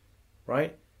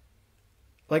 right?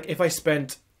 Like if I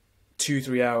spent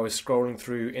 2-3 hours scrolling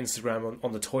through Instagram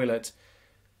on the toilet,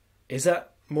 is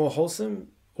that more wholesome?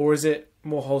 Or is it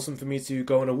more wholesome for me to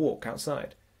go on a walk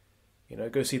outside? You know,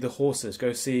 go see the horses,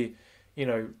 go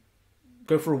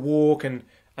for a walk and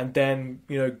then,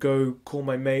 go call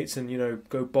my mates and,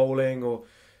 go bowling or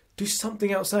do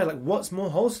something outside. Like, what's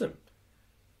more wholesome?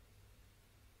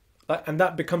 And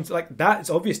that becomes like, that is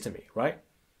obvious to me, right?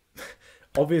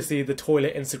 Obviously the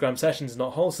toilet Instagram session is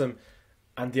not wholesome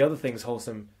and the other thing's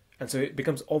wholesome. And so it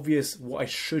becomes obvious what I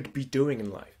should be doing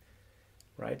in life,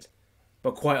 right?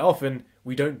 But quite often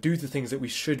we don't do the things that we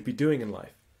should be doing in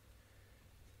life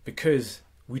because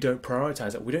we don't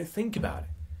prioritize it. We don't think about it.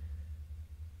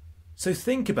 So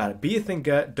think about it. Be a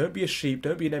thinker. Don't be a sheep.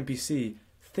 Don't be an NPC.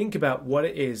 Think about what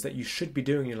it is that you should be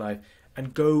doing in your life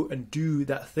and go and do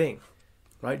that thing,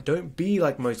 right? Don't be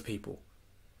like most people,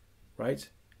 right?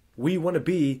 We want to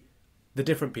be the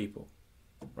different people,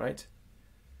 right?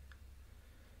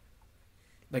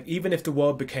 Like, even if the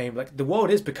world became, like, the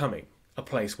world is becoming a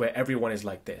place where everyone is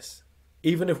like this.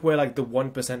 Even if we're like the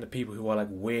 1% of people who are like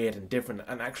weird and different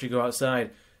and actually go outside,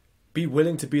 be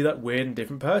willing to be that weird and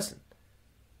different person,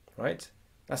 right?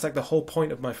 That's like the whole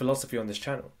point of my philosophy on this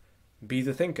channel. Be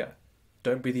the thinker.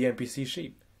 Don't be the NPC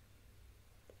sheep.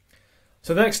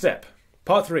 So the next step,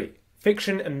 part 3,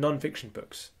 fiction and non-fiction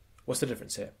books. What's the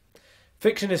difference here?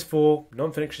 Fiction is for,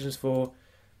 non-fiction is for.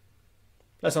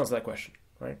 Let's answer that question,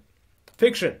 right?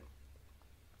 Fiction.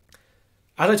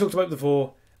 As I talked about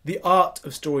before, the art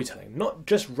of storytelling. Not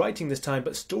just writing this time,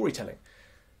 but storytelling,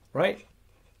 right?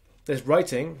 There's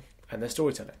writing and there's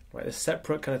storytelling, right? They're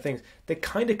separate kind of things. They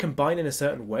kind of combine in a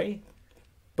certain way,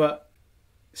 but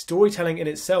storytelling in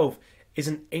itself is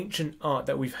an ancient art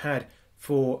that we've had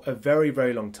for a very,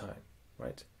 very long time,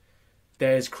 right?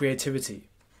 There's creativity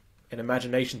and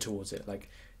imagination towards it, like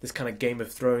this kind of Game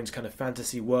of Thrones kind of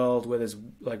fantasy world where there's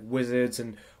like wizards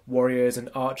and warriors and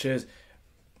archers.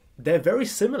 They're very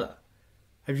similar.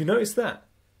 Have you noticed that?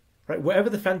 Right? Wherever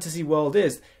the fantasy world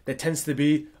is, there tends to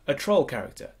be a troll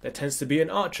character. There tends to be an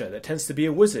archer. There tends to be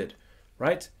a wizard,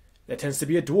 right? There tends to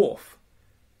be a dwarf,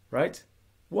 right?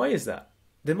 Why is that?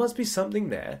 There must be something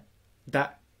there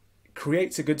that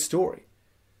creates a good story,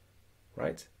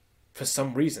 right? For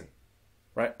some reason,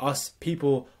 right? Us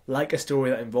people like a story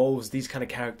that involves these kind of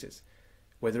characters.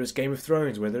 Whether it's Game of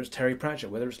Thrones, whether it's Terry Pratchett,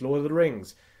 whether it's Lord of the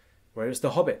Rings, whether it's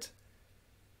The Hobbit,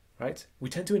 right? We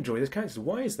tend to enjoy those characters.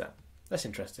 Why is that? That's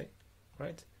interesting,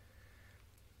 right?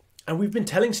 And we've been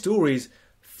telling stories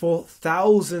for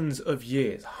thousands of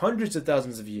years, hundreds of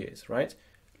thousands of years, right?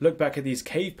 Look back at these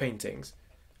cave paintings,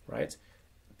 right?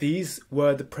 These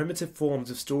were the primitive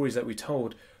forms of stories that we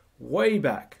told way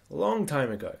back, a long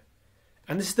time ago.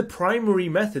 And this is the primary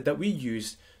method that we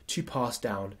use to pass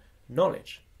down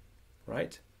knowledge,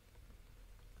 right?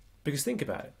 Because think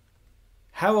about it.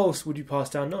 How else would you pass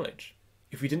down knowledge?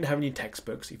 If you didn't have any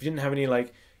textbooks, if you didn't have any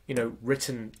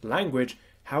written language,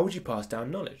 how would you pass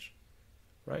down knowledge,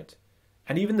 right?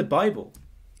 And even the Bible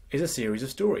is a series of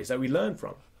stories that we learn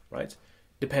from, right?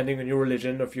 Depending on your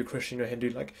religion, or if you're Christian or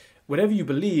Hindu, like whatever you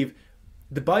believe,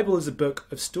 the Bible is a book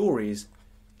of stories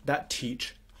that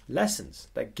teach lessons,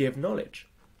 that give knowledge,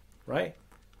 right?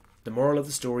 The moral of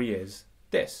the story is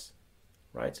this,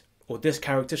 right? Or this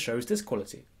character shows this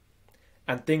quality.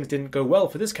 And things didn't go well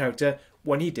for this character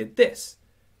when he did this,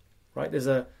 right? There's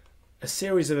a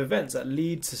series of events that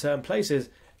lead to certain places,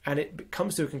 and it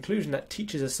comes to a conclusion that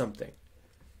teaches us something,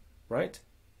 right?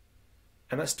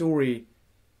 And that story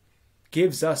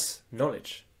gives us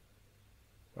knowledge,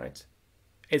 right?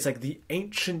 It's like the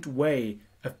ancient way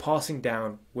of passing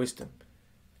down wisdom.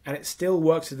 And it still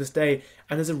works to this day,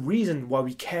 and there's a reason why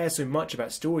we care so much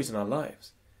about stories in our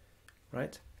lives,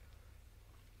 right?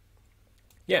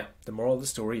 Yeah, the moral of the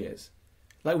story is,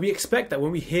 like, we expect that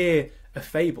when we hear a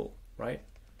fable, right?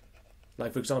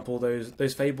 Like, for example,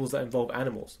 those fables that involve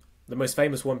animals. The most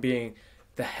famous one being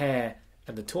the hare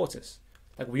and the tortoise.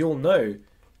 Like, we all know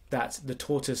that the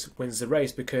tortoise wins the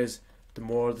race because the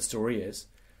moral of the story is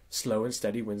slow and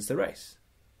steady wins the race,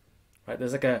 right?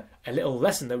 There's like a little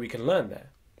lesson that we can learn there.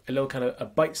 A little kind of a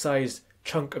bite-sized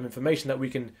chunk of information that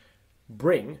we can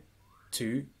bring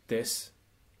to this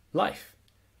life,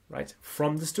 right?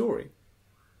 From the story,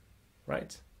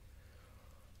 right?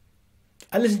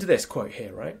 And listen to this quote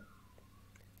here, right?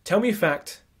 Tell me a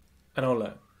fact and I'll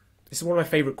learn. This is one of my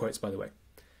favourite quotes, by the way.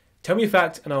 Tell me a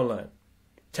fact and I'll learn.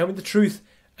 Tell me the truth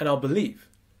and I'll believe.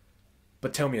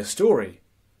 But tell me a story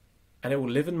and it will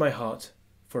live in my heart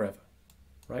forever,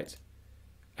 right?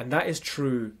 And that is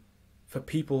true for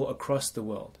people across the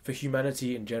world, for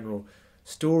humanity in general.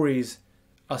 Stories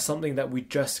are something that we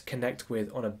just connect with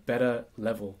on a better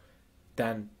level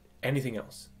than anything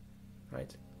else,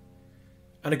 right?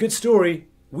 And a good story,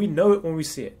 we know it when we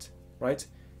see it, right?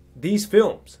 These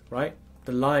films, right?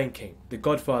 The Lion King, The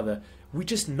Godfather, we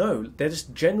just know they're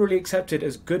just generally accepted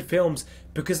as good films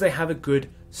because they have a good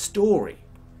story,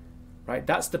 right?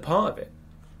 That's the part of it.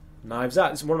 Knives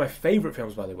Out, this is one of my favourite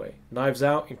films, by the way. Knives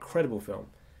Out, incredible film.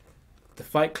 The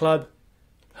Fight Club,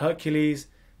 Hercules,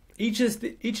 each of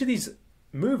these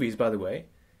movies, by the way,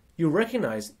 you'll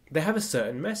recognise they have a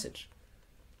certain message,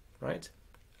 right?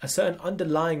 A certain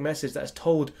underlying message that's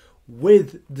told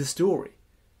with the story,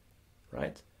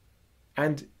 right?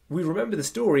 And we remember the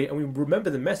story and we remember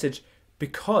the message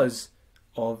because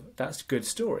of that good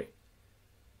story,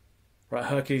 right?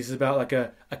 Hercules is about like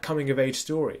a coming of age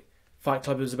story. Fight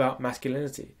Club is about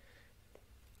masculinity.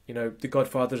 You know, The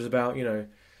Godfather is about,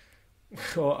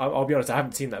 well, I'll be honest, I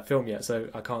haven't seen that film yet, so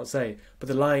I can't say. But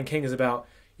The Lion King is about,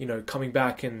 coming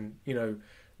back and,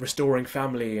 restoring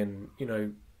family and,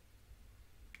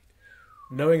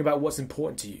 knowing about what's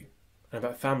important to you and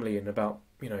about family and about,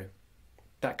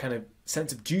 that kind of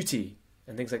sense of duty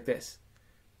and things like this,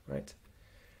 right?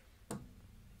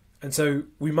 And so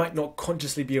we might not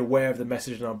consciously be aware of the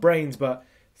message in our brains, but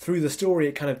through the story,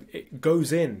 it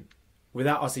goes in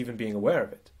without us even being aware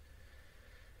of it.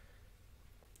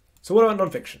 So what about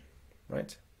nonfiction,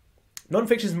 right?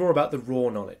 Nonfiction is more about the raw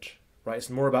knowledge, right? It's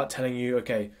more about telling you,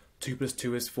 okay, 2 +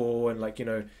 2 is 4,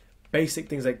 and basic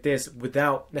things like this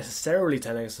without necessarily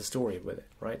telling us a story with it,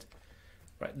 right?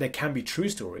 Right. There can be true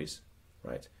stories,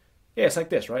 right? Yeah, it's like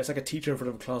this, right? It's like a teacher in front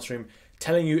of a classroom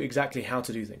telling you exactly how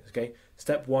to do things, okay?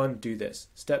 Step 1, do this.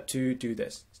 Step 2, do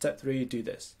this. Step 3, do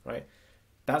this, right?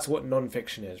 That's what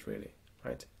nonfiction is, really,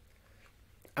 right?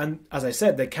 And as I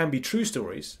said, there can be true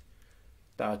stories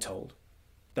that are told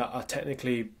that are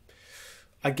technically,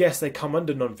 I guess they come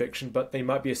under nonfiction, but they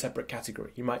might be a separate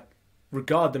category. You might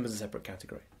regard them as a separate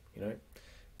category,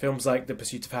 Films like The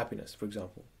Pursuit of Happiness, for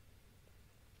example.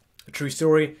 A true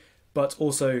story, but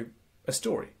also a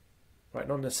story, right?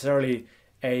 Not necessarily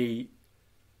an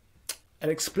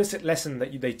explicit lesson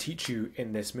that they teach you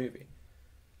in this movie,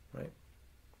 right?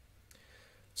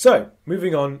 So,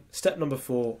 moving on, step number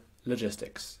 4,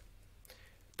 logistics.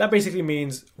 That basically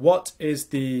means what is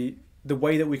the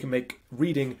way that we can make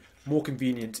reading more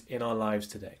convenient in our lives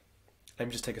today. Let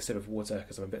me just take a sip of water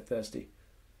because I'm a bit thirsty.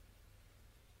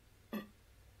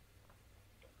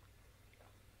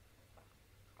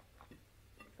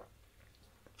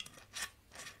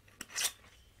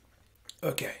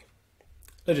 Okay,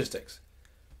 logistics.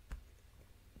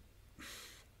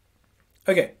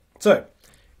 Okay, so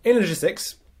in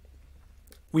logistics,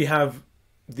 we have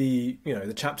the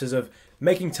chapters of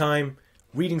making time,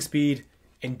 reading speed,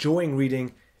 enjoying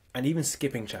reading, and even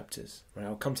skipping chapters. Right,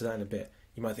 I'll come to that in a bit.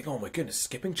 You might think, oh my goodness,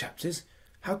 skipping chapters?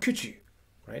 How could you?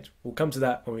 Right, we'll come to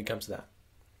that when we come to that.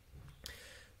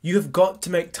 You have got to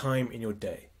make time in your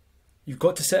day. You've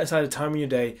got to set aside a time in your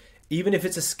day, even if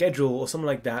it's a schedule or something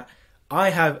like that.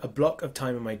 I have a block of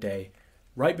time in my day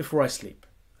right before I sleep.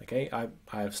 Okay, I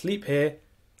have sleep here.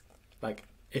 Like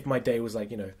if my day was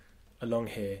along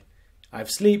here, I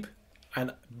have sleep,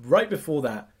 and right before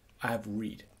that I have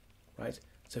read. Right,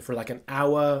 so for an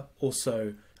hour or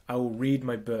so, I will read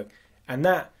my book, and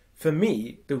that for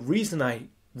me, the reason I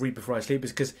read before I sleep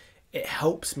is because it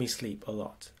helps me sleep a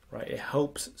lot. Right, it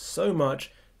helps so much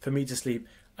for me to sleep,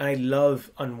 and I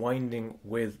love unwinding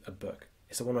with a book.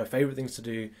 It's one of my favorite things to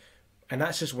do. And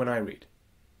that's just when I read.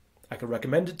 I can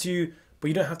recommend it to you, but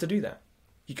you don't have to do that.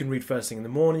 You can read first thing in the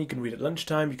morning, you can read at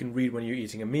lunchtime, you can read when you're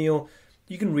eating a meal,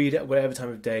 you can read at whatever time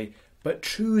of day, but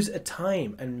choose a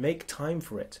time and make time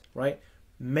for it, right?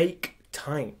 Make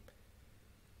time,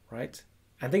 right?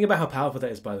 And think about how powerful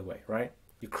that is, by the way, right?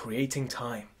 You're creating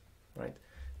time, right?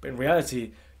 But in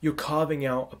reality, you're carving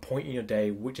out a point in your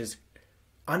day which is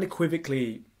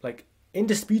unequivocally,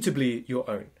 indisputably your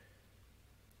own,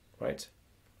 right?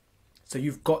 So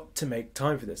you've got to make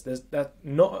time for this. That's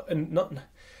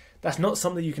not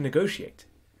something you can negotiate,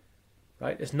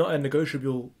 right? It's not a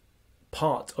negotiable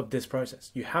part of this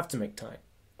process. You have to make time.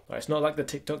 Right? It's not like the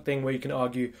TikTok thing where you can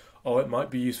argue, oh, it might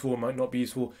be useful, it might not be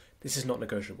useful. This is not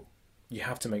negotiable. You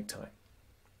have to make time.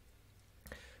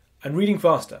 And reading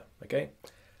faster, okay?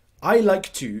 I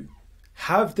like to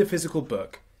have the physical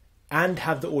book and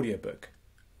have the audiobook,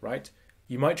 right?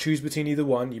 You might choose between either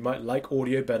one. You might like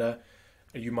audio better.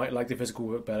 You might like the physical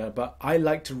book better, but I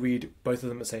like to read both of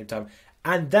them at the same time.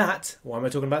 And that, why am I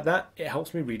talking about that? It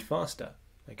helps me read faster,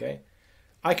 okay?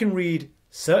 I can read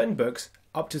certain books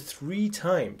up to 3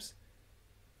 times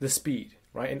the speed,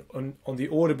 right? And on the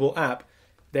Audible app,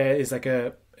 there is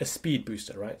a speed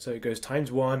booster, right? So it goes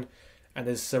 ×1, and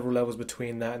there's several levels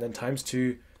between that, and then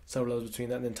 ×2, several levels between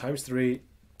that, and then ×3.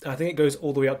 I think it goes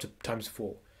all the way up to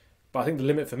 ×4. But I think the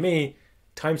limit for me,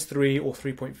 ×3 or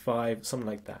 3.5, something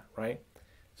like that, right?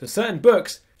 So certain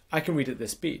books, I can read at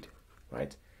this speed,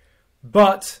 right?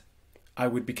 But I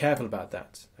would be careful about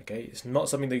that, okay? It's not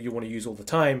something that you want to use all the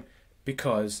time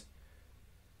because,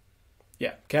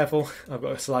 yeah, careful. I've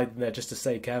got a slide in there just to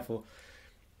say careful.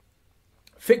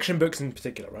 Fiction books in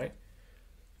particular, right?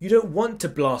 You don't want to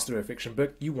blast through a fiction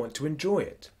book. You want to enjoy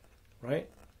it, right?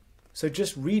 So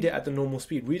just read it at the normal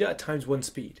speed. Read it at ×1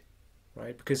 speed,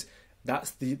 right? Because that's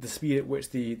the speed at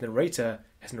which the narrator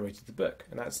has narrated the book.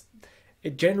 And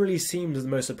it generally seems the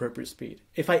most appropriate speed.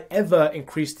 If I ever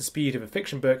increase the speed of a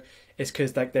fiction book, it's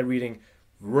because they're reading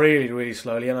really, really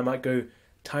slowly, and I might go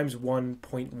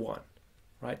 ×1.1,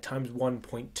 right?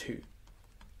 ×1.2,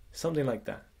 something like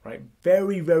that, right?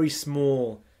 Very, very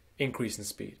small increase in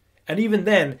speed. And even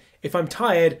then, if I'm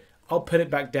tired, I'll put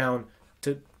it back down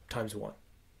to ×1,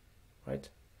 right?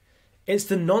 It's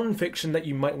the non-fiction that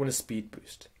you might want to speed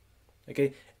boost,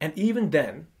 okay? And even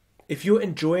then, if you're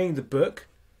enjoying the book,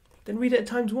 then read it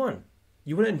at ×1.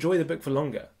 You want to enjoy the book for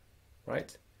longer,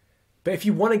 right? But if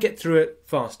you want to get through it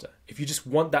faster, if you just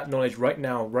want that knowledge right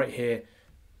now, right here,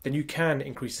 then you can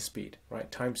increase the speed, right?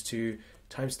 ×2,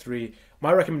 ×3.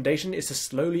 My recommendation is to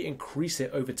slowly increase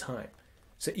it over time.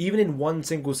 So even in one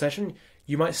single session,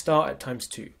 you might start at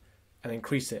 ×2 and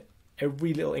increase it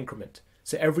every little increment.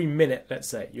 So every minute, let's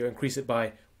say, you increase it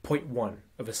by 0.1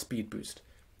 of a speed boost,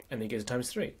 and then you get to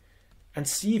 ×3. And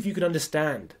see if you can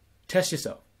understand. Test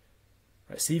yourself.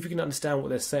 Right? See if you can understand what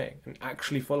they're saying and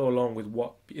actually follow along with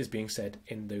what is being said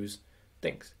in those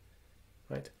things,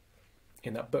 right?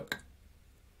 In that book.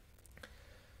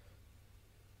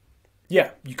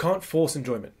 Yeah, you can't force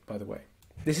enjoyment, by the way.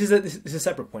 This is a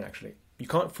separate point, actually. You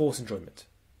can't force enjoyment,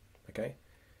 okay?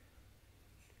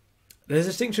 There is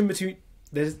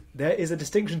a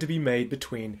distinction to be made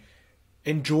between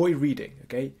enjoy reading,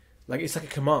 okay? Like it's like a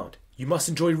command. You must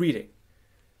enjoy reading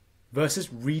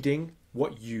versus reading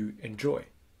what you enjoy,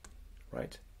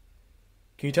 right?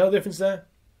 Can you tell the difference there?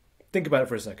 Think about it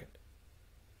for a second,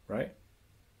 right?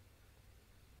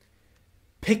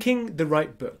 Picking the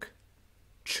right book,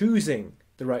 choosing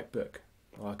the right book.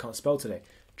 Oh, I can't spell today.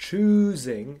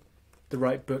 Choosing the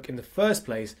right book in the first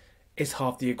place is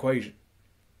half the equation,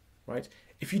 right?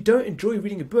 If you don't enjoy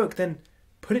reading a book, then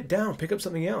put it down, pick up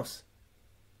something else,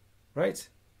 right?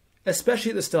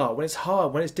 Especially at the start, when it's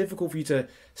hard, when it's difficult for you to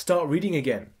start reading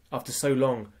again after so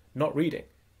long not reading.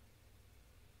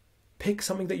 Pick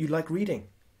something that you like reading,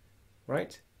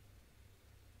 right?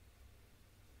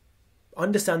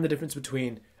 Understand the difference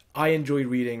between I enjoy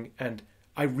reading and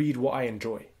I read what I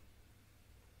enjoy,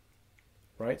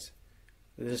 right?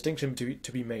 There's a distinction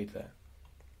to be made there.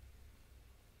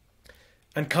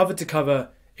 And cover to cover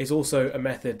is also a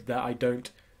method that I don't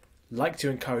like to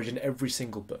encourage in every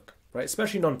single book, right?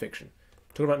 Especially non-fiction.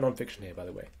 I'm talking about non-fiction here, by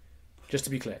the way, just to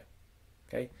be clear,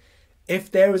 okay? If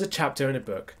there is a chapter in a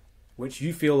book which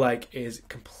you feel like is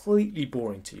completely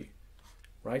boring to you,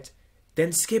 right?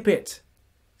 Then skip it.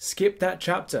 Skip that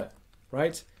chapter,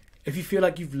 right? If you feel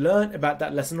like you've learned about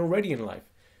that lesson already in life,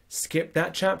 skip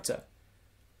that chapter.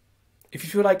 If you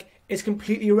feel like it's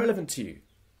completely irrelevant to you,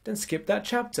 then skip that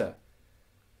chapter.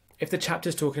 If the chapter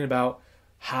is talking about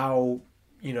how,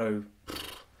 you know,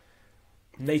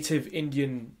 native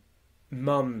Indian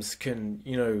mums can,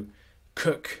 you know,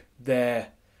 cook their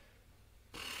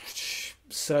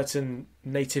certain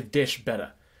native dish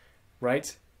better,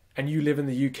 right? And you live in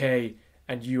the UK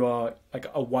and you are like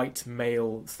a white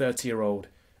male 30-year-old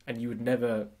and you would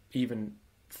never even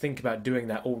think about doing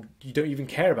that, or you don't even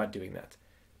care about doing that,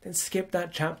 then skip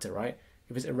that chapter, right?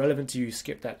 If it's irrelevant to you,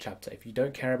 skip that chapter. If you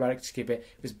don't care about it, skip it.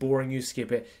 If it's boring you,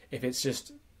 skip it. If it's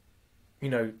just, you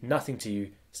know, nothing to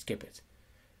you, skip it.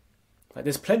 Like,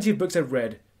 there's plenty of books I've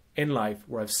read in life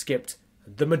where I've skipped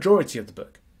the majority of the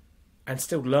book and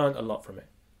still learned a lot from it,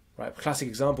 right? A classic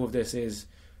example of this is,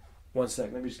 one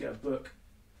sec, let me just get a book.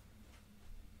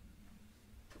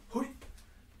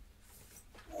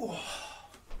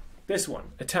 This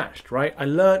one, Attached, right? I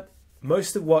learned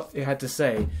most of what it had to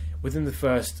say within the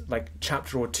first like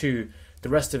chapter or two. The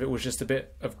rest of it was just a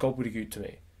bit of gobbledygook to me.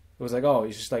 It was like, oh,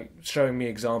 he's just like showing me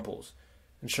examples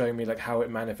and showing me like how it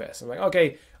manifests. I'm like,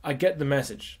 okay, I get the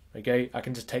message. Okay, I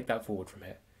can just take that forward from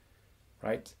here,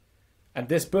 right? And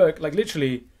this book, like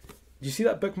literally, do you see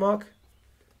that bookmark?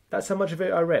 That's how much of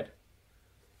it I read,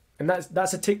 and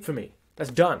that's a tick for me.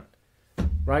 That's done,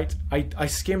 right? I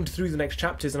skimmed through the next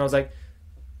chapters and I was like,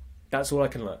 that's all I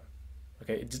can learn.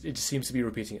 Okay, it just seems to be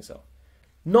repeating itself.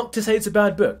 Not to say it's a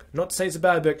bad book. Not to say it's a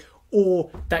bad book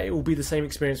or that it will be the same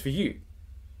experience for you.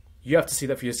 You have to see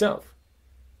that for yourself,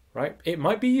 right? It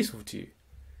might be useful to you,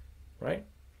 right?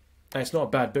 And it's not a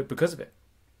bad book because of it.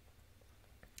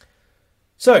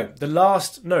 So,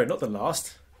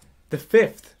 the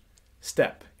fifth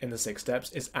step in the 6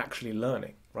 steps is actually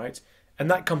learning, right?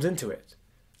 And that comes into it,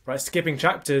 right? Skipping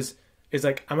chapters is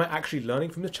like, am I actually learning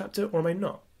from this chapter or am I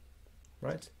not,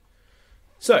 right?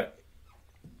 So,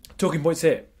 talking points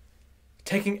here.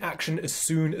 Taking action as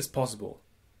soon as possible.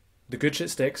 The good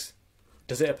shit sticks.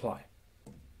 Does it apply?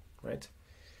 Right?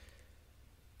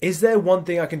 Is there one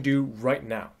thing I can do right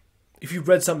now? If you've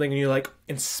read something and you're like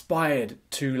inspired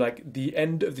to like the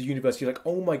end of the universe, you're like,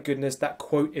 oh my goodness, that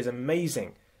quote is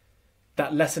amazing.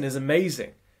 That lesson is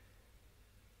amazing.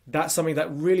 That's something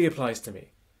that really applies to me.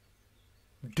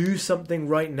 Do something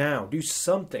right now. Do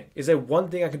something. Is there one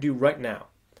thing I can do right now?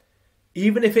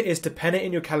 Even if it is to pen it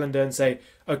in your calendar and say,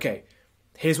 okay,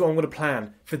 here's what I'm going to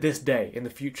plan for this day in the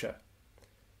future.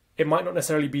 It might not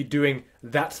necessarily be doing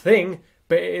that thing,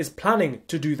 but it is planning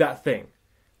to do that thing.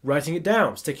 Writing it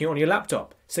down, sticking it on your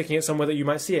laptop, sticking it somewhere that you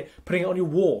might see it, putting it on your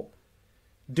wall.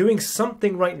 Doing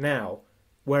something right now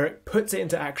where it puts it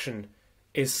into action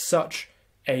is such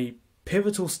a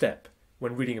pivotal step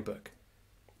when reading a book.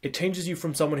 It changes you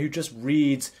from someone who just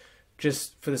reads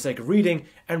just for the sake of reading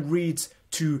and reads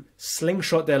to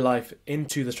slingshot their life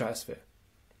into the stratosphere.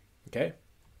 Okay?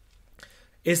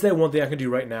 Is there one thing I can do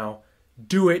right now?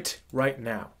 Do it right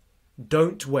now.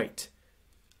 Don't wait.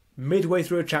 Midway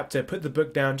through a chapter, put the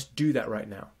book down, to do that right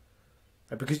now.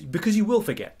 Right? Because you will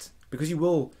forget. Because you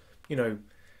will,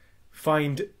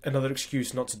 find another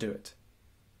excuse not to do it.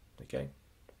 Okay?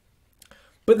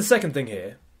 But the second thing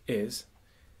here is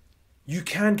you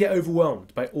can get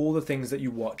overwhelmed by all the things that you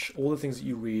watch, all the things that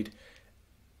you read,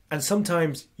 and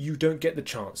sometimes you don't get the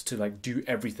chance to do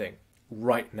everything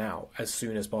right now as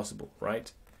soon as possible,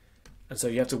 right? And so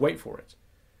you have to wait for it.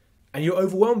 And you're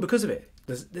overwhelmed because of it.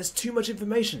 There's too much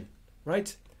information,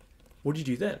 right? What do you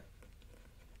do then?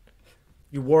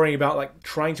 You're worrying about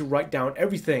trying to write down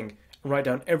everything and write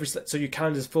down so your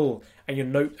calendar's full and your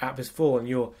note app is full and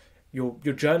your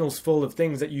journal's full of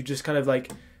things that you just kind of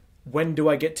when do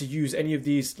I get to use any of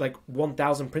these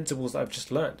 1,000 principles that I've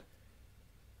just learned?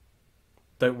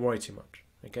 Don't worry too much,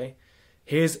 okay?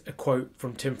 Here's a quote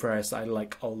from Tim Ferriss that I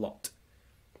like a lot.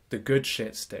 The good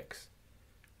shit sticks,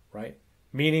 right?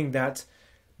 Meaning that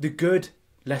the good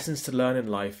lessons to learn in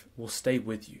life will stay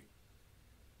with you,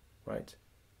 right?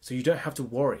 So you don't have to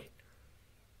worry.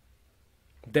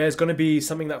 There's going to be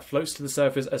something that floats to the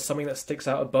surface as something that sticks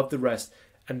out above the rest,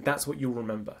 and that's what you'll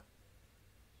remember.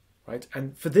 Right?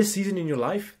 And for this season in your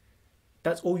life,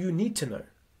 that's all you need to know.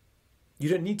 You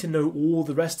don't need to know all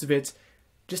the rest of it.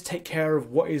 Just take care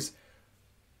of what has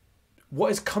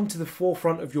come to the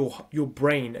forefront of your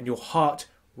brain and your heart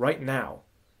right now.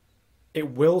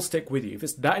 It will stick with you. If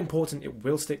it's that important, it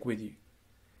will stick with you.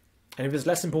 And if it's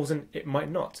less important, it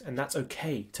might not. And that's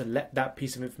okay to let that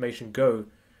piece of information go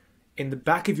in the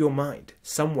back of your mind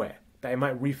somewhere, that it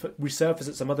might resurface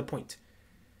at some other point.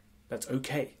 That's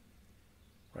okay.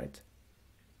 Right?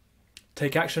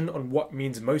 Take action on what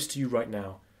means most to you right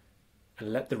now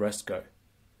and let the rest go.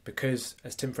 Because,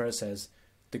 as Tim Ferriss says,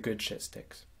 the good shit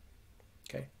sticks.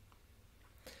 Okay?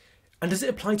 And does it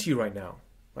apply to you right now?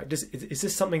 Right? Is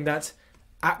this something that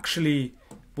actually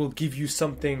will give you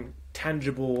something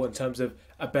tangible in terms of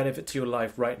a benefit to your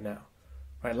life right now?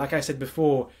 Right? Like I said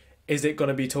before, is it going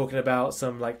to be talking about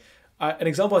some an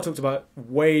example I talked about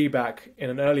way back in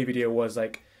an early video was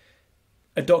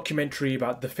a documentary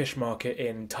about the fish market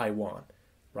in Taiwan,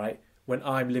 right? When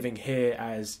I'm living here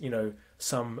as,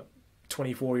 some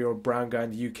 24-year-old brown guy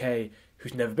in the UK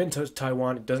who's never been to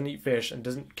Taiwan, doesn't eat fish and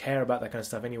doesn't care about that kind of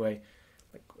stuff anyway.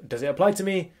 Does it apply to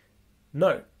me?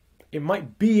 No. It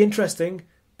might be interesting,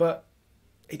 but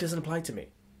it doesn't apply to me,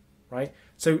 right?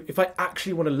 So if I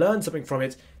actually want to learn something from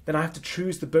it, then I have to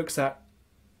choose the books that,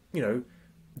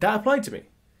 that apply to me,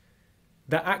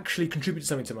 that actually contribute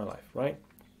something to my life, right?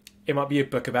 It might be a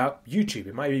book about YouTube.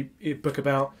 It might be a book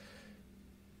about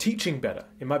teaching better.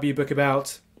 It might be a book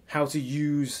about how to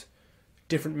use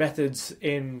different methods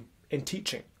in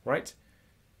teaching, right?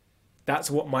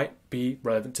 That's what might be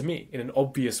relevant to me in an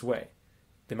obvious way.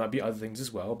 There might be other things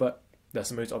as well, but that's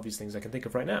the most obvious things I can think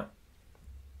of right now.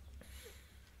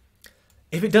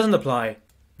 If it doesn't apply,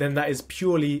 then that is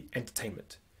purely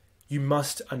entertainment. You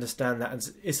must understand that.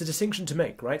 And it's a distinction to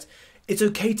make, right? It's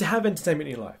okay to have entertainment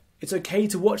in your life. It's okay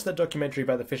to watch that documentary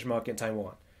about the fish market in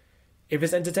Taiwan, if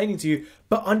it's entertaining to you,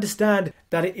 but understand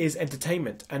that it is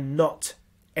entertainment and not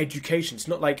education. It's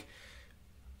not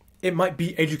it might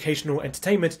be educational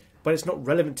entertainment, but it's not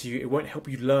relevant to you. It won't help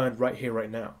you learn right here, right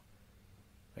now.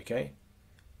 Okay?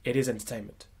 It is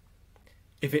entertainment.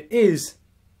 If it is,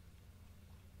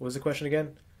 what was the question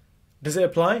again? Does it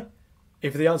apply?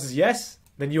 If the answer is yes,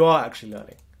 then you are actually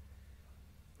learning.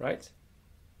 Right?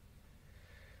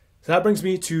 So that brings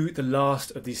me to the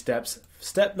last of these steps.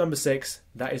 Step number 6,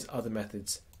 that is other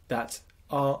methods that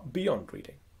are beyond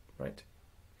reading, right?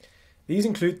 These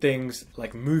include things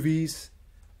like movies,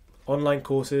 online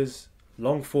courses,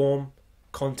 long form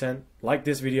content like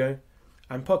this video,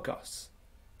 and podcasts,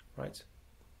 right?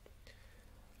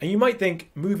 And you might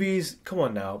think, movies, come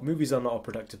on now, movies are not a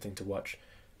productive thing to watch.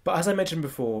 But as I mentioned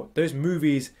before, those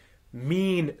movies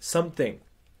mean something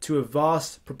to a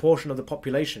vast proportion of the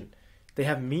population. They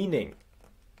have meaning,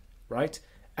 right?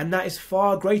 And that is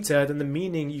far greater than the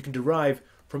meaning you can derive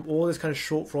from all this kind of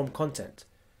short form content.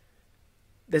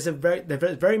 There's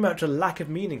very much a lack of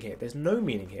meaning here. There's no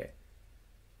meaning here.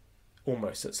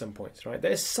 Almost at some points, right?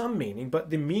 There's some meaning, but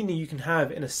the meaning you can have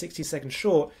in a 60-second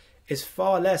short is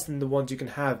far less than the ones you can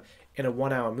have in a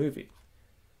 1 hour movie.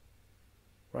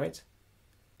 Right?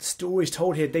 The stories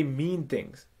told here, they mean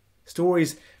things.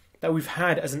 Stories that we've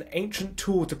had as an ancient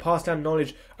tool to pass down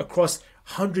knowledge across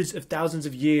hundreds of thousands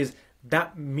of years,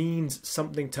 that means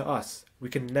something to us. We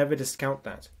can never discount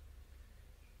that.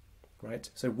 Right?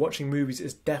 So watching movies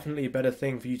is definitely a better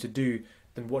thing for you to do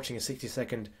than watching a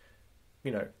 60-second,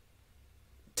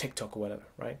 TikTok or whatever,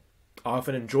 right? I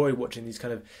often enjoy watching these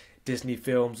kind of Disney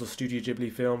films or Studio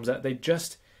Ghibli films that they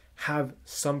just have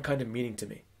some kind of meaning to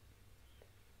me.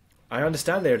 I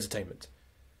understand their entertainment,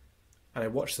 and I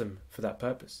watch them for that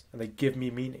purpose, and they give me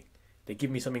meaning. They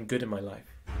give me something good in my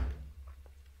life.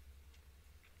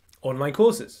 Online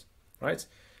courses, right?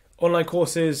 Online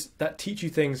courses that teach you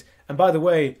things, and by the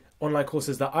way, online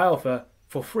courses that I offer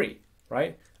for free,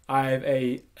 right? I have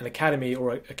an academy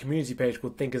or a community page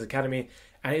called Thinkers Academy,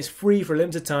 and it's free for a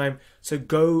limited time. So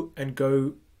go and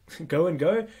click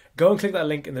that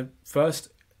link in the first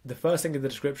link in the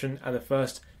description and the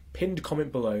first pinned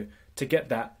comment below to get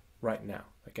that right now.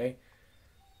 Okay.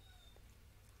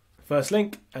 First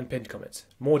link and pinned comments.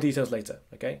 More details later.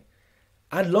 Okay.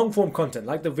 And long form content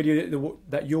like the video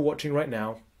that you're watching right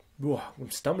now. Whoa, I'm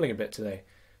stumbling a bit today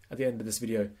at the end of this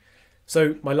video.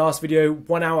 So my last video,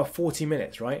 1 hour, 40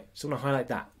 minutes, right? So I want to highlight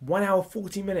that. 1 hour,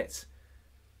 40 minutes,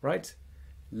 right?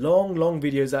 Long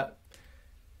videos that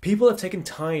people have taken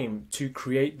time to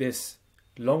create this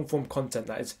long form content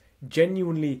that is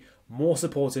genuinely more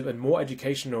supportive and more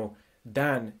educational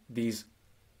than these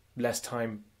less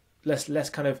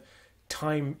kind of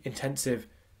time intensive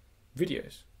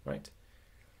videos, right?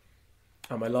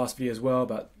 And my last video as well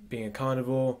about being a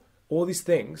carnivore, all these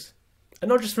things, and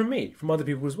not just from me, from other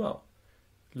people as well.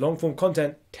 Long form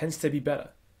content tends to be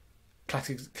better.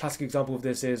 Classic example of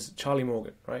this is Charlie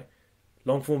Morgan, right?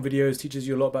 Long form videos teaches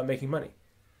you a lot about making money,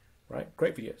 right?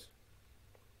 Great videos.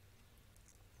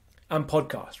 And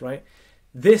podcasts, right?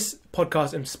 This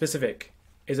podcast in specific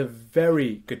is a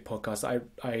very good podcast.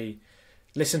 I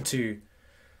listened to,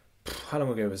 how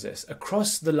long ago was this?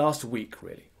 Across the last week,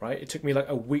 really, right? It took me like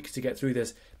a week to get through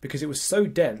this because it was so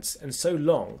dense and so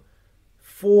long,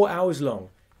 4 hours long.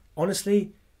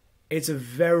 Honestly, it's a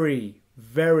very,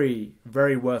 very,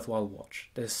 very worthwhile watch.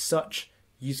 There's such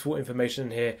useful information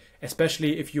in here,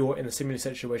 especially if you're in a similar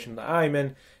situation that I'm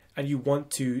in and you want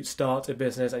to start a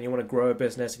business and you want to grow a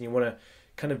business and you want to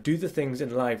kind of do the things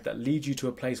in life that lead you to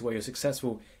a place where you're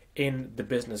successful in the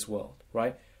business world,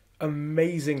 right?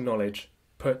 Amazing knowledge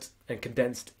put and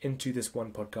condensed into this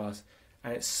one podcast,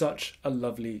 and it's such a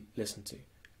lovely listen to,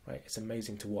 right? It's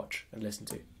amazing to watch and listen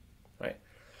to, right?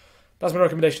 That's my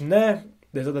recommendation there.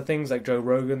 There's other things like Joe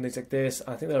Rogan, things like this.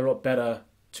 I think they're a lot better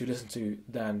to listen to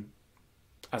than,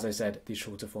 as I said, the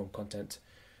shorter form content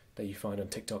that you find on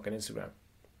TikTok and Instagram.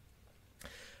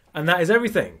 And that is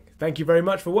everything. Thank you very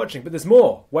much for watching. But there's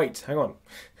more. Wait, hang on.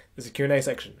 There's a Q&A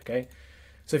section, okay?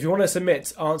 So if you want to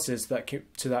submit answers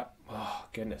to that, oh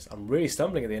goodness, I'm really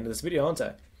stumbling at the end of this video, aren't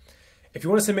I? If you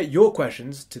want to submit your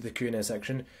questions to the Q&A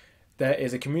section, there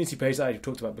is a community page that I've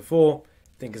talked about before,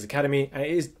 Thinkers Academy, and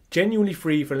it is genuinely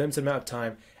free for a limited amount of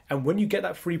time. And when you get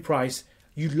that free price,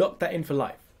 you lock that in for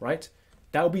life, right?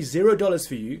 That will be $0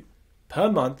 for you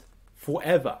per month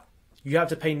forever. You have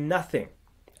to pay nothing,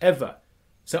 ever.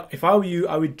 So if I were you,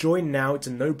 I would join now. It's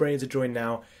a no-brainer to join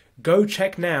now. Go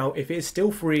check now. If it is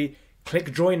still free,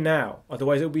 click join now.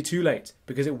 Otherwise, it will be too late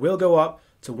because it will go up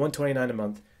to $129 a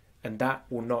month, and that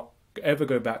will not ever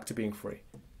go back to being free,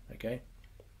 okay?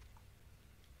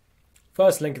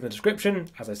 First link in the description,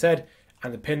 as I said,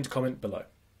 and the pinned comment below.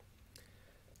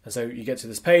 And so you get to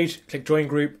this page, click join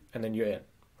group, and then you're in,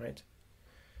 right?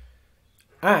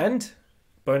 And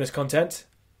bonus content,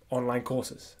 online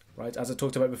courses, right? As I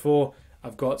talked about before,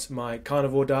 I've got my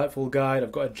carnivore diet full guide,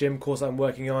 I've got a gym course I'm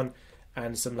working on,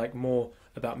 and some like more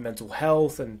about mental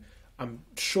health, and I'm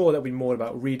sure there'll be more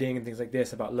about reading and things like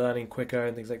this, about learning quicker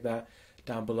and things like that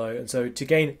down below. And so to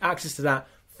gain access to that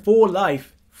for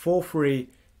life, for free,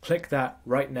 click that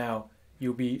right now.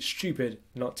 You'll be stupid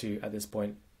not to at this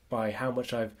point by how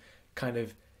much I've kind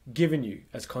of given you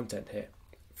as content here.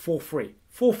 For free.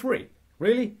 For free.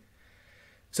 Really?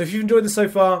 So if you've enjoyed this so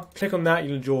far, click on that.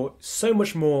 You'll enjoy so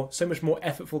much more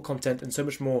effortful content and so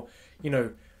much more,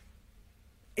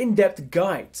 in-depth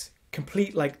guides,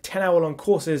 complete like 10-hour long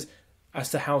courses as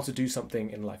to how to do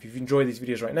something in life. If you enjoy these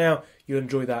videos right now, you'll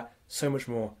enjoy that so much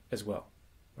more as well,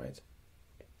 right?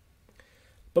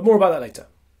 But more about that later.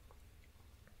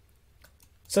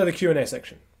 So the Q&A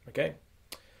section, okay?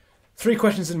 3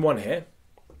 questions in one here.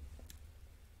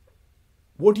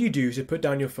 What do you do to put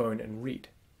down your phone and read?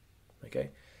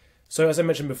 Okay, So as I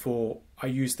mentioned before, I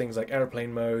use things like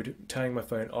airplane mode, turning my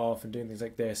phone off and doing things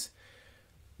like this.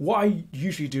 What I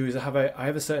usually do is I have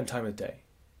a certain time of day,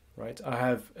 right? I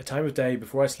have a time of day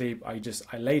before I sleep. I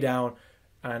lay down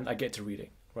and I get to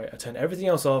reading, right? I turn everything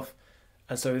else off,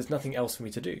 and so there's nothing else for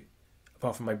me to do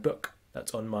apart from my book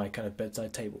that's on my kind of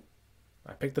bedside table.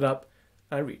 I picked it up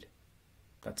and I read.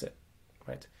 That's it,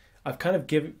 right? I've kind of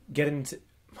gotten into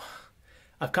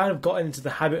the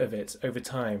habit of it over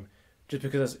time, just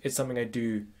because it's something I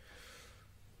do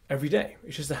every day.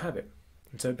 It's just a habit,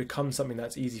 and so it becomes something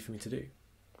that's easy for me to do,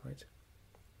 right?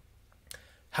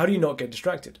 How do you not get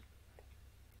distracted?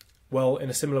 Well, in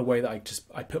a similar way that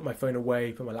I put my phone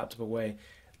away, put my laptop away.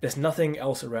 There's nothing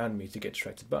else around me to get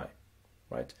distracted by,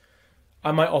 right?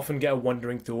 I might often get a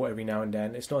wandering thought every now and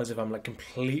then. It's not as if I'm like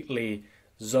completely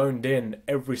zoned in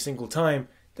every single time.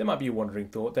 There might be a wandering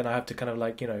thought. Then I have to kind of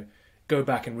like, go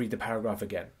back and read the paragraph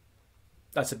again.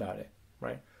 That's about it,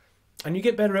 right? And you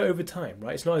get better at it over time,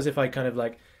 right? It's not as if I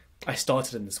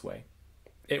started in this way.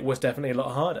 It was definitely a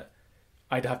lot harder.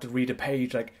 I'd have to read a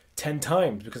page like 10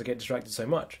 times because I get distracted so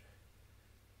much.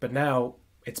 But now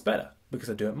it's better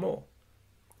because I do it more.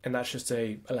 And that's just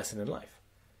a lesson in life.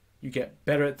 You get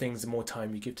better at things the more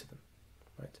time you give to them,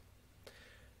 right?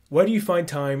 Where do you find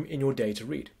time in your day to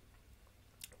read?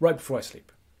 Right before I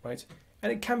sleep, right?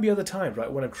 And it can be other times,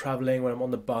 right? When I'm traveling, when I'm on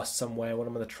the bus somewhere, when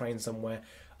I'm on the train somewhere,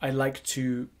 I like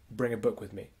to bring a book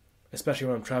with me, especially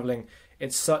when I'm traveling.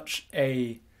 It's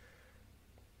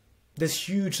there's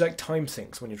huge like time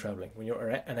sinks when you're traveling. When you're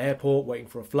at an airport waiting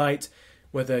for a flight,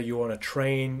 whether you're on a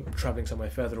train traveling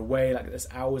somewhere further away, like there's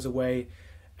hours away,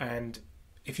 and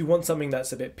if you want something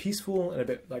that's a bit peaceful and a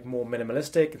bit like more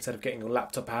minimalistic, instead of getting your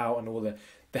laptop out and all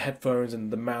the headphones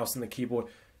and the mouse and the keyboard,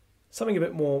 something a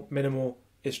bit more minimal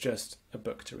is just a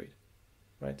book to read,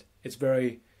 right? It's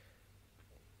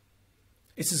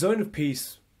a zone of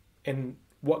peace in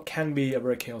what can be a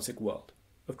very chaotic world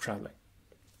of traveling.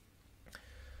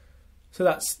 So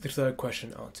that's the third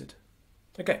question answered.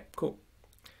 Okay, cool.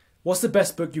 What's the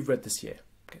best book you've read this year?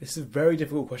 Okay, this is a very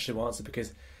difficult question to answer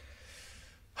because,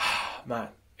 man,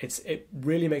 it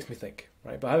really makes me think,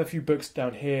 right? But I have a few books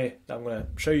down here that I'm going to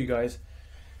show you guys.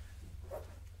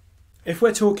 If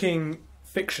we're talking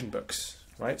fiction books,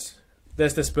 right?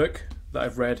 There's this book that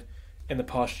I've read in the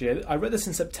past year. I read this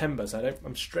in September, so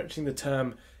I'm stretching the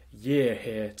term year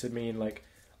here to mean like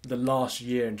the last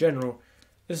year in general.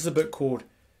 This is a book called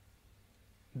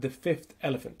The Fifth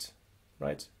Elephant,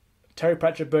 right? Terry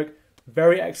Pratchett book,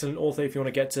 very excellent author if you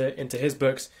want to get into his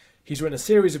books. He's written a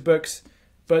series of books,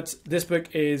 but this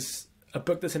book is a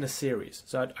book that's in a series.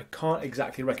 So I can't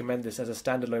exactly recommend this as a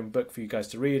standalone book for you guys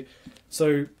to read.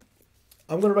 So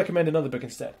I'm going to recommend another book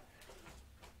instead.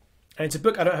 And it's a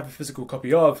book I don't have a physical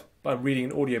copy of, but I'm reading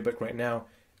an audiobook right now,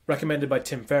 recommended by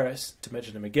Tim Ferriss, to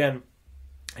mention him again.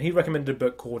 And he recommended a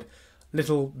book called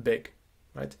Little Big,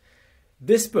 right?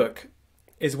 This book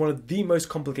is one of the most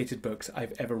complicated books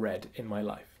I've ever read in my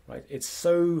life, right? It's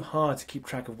so hard to keep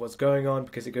track of what's going on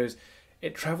because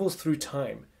it travels through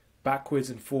time, backwards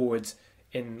and forwards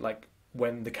in like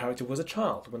when the character was a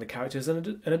child, when the character is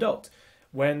an adult,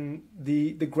 when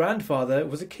the grandfather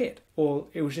was a kid, or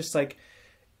it was just like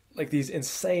these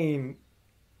insane,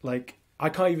 like, I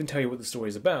can't even tell you what the story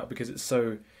is about because it's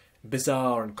so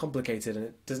bizarre and complicated, and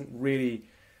it doesn't really,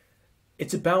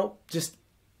 it's about just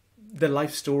the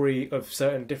life story of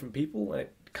certain different people, and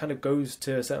it kind of goes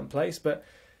to a certain place, but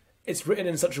it's written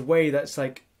in such a way that's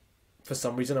like, for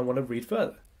some reason I want to read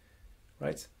further,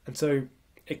 right? And so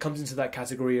it comes into that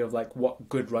category of like what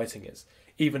good writing is.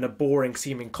 Even a boring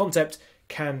seeming concept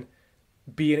can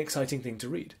be an exciting thing to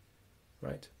read,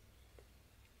 right?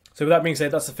 So with that being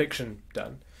said, that's the fiction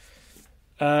done.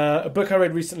 A book I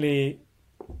read recently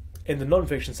in the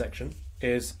non-fiction section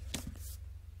is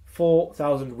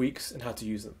 4,000 Weeks and How to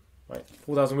Use Them, right?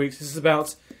 4,000 weeks. This is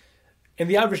about, in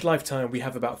the average lifetime, we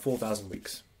have about 4,000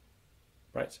 weeks,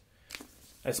 right?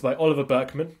 It's by Oliver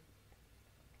Burkeman.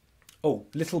 Oh,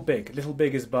 Little Big. Little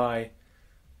Big is by,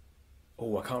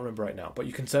 oh, I can't remember right now, but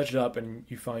you can search it up and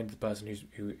you find the person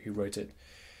who wrote it.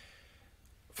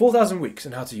 4,000 Weeks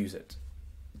and How to Use It.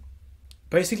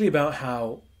 Basically about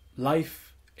how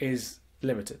life is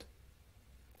limited.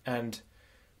 And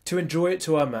to enjoy it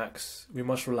to our max, we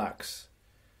must relax.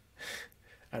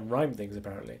 And rhyme things,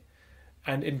 apparently.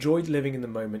 And enjoy living in the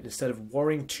moment instead of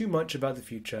worrying too much about the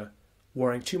future,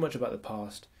 worrying too much about the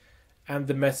past, and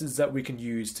the methods that we can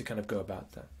use to kind of go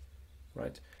about that,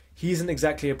 right? He isn't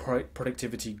exactly a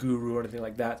productivity guru or anything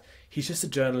like that. He's just a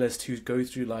journalist who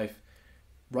goes through life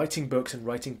writing books and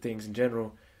writing things in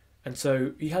general. And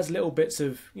so he has little bits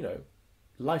of,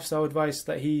 lifestyle advice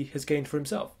that he has gained for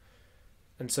himself.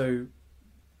 And so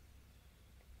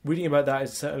reading about that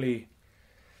is certainly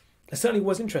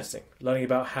was interesting. Learning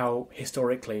about how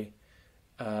historically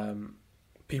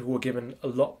people were given a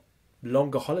lot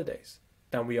longer holidays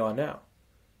than we are now,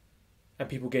 and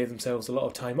people gave themselves a lot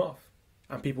of time off,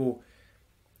 and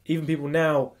even people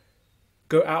now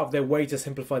go out of their way to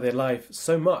simplify their life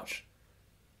so much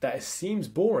that it seems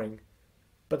boring,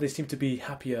 but they seem to be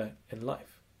happier in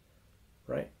life,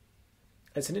 right?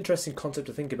 It's an interesting concept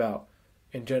to think about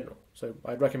in general. So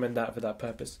I'd recommend that for that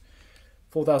purpose.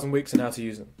 4,000 Weeks and How to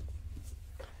Use Them.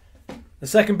 The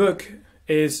second book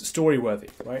is Storyworthy,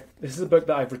 right? This is a book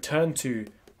that I've returned to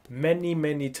many,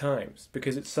 many times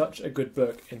because it's such a good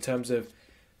book in terms of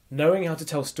knowing how to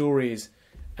tell stories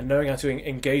and knowing how to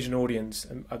engage an audience.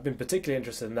 And I've been particularly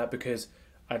interested in that because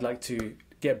I'd like to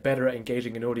get better at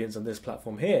engaging an audience on this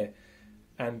platform here,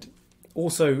 and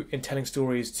also in telling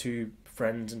stories to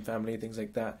friends and family, things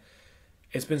like that.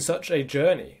 It's been such a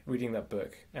journey reading that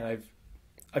book, and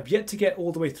I've yet to get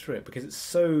all the way through it because it's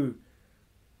so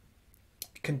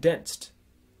condensed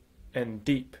and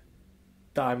deep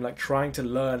that I'm like trying to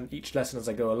learn each lesson as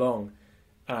I go along.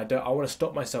 And I want to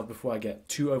stop myself before I get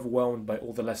too overwhelmed by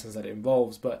all the lessons that it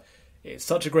involves. But it's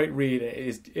such a great read.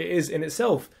 It is in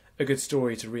itself a good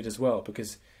story to read as well,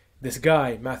 because this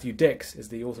guy, Matthew Dix, is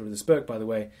the author of this book, by the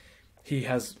way. He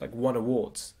has like won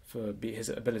awards for his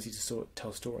ability to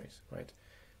tell stories, right?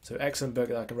 So excellent book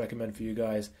that I can recommend for you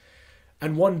guys.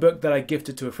 And one book that I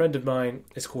gifted to a friend of mine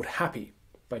is called Happy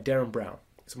by Derren Brown.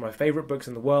 It's one of my favourite books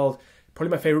in the world.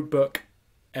 Probably my favourite book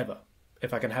ever,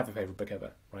 if I can have a favourite book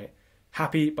ever, right?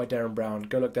 Happy by Derren Brown.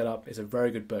 Go look that up. It's a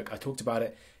very good book. I talked about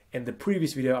it in the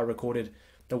previous video I recorded,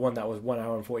 the one that was 1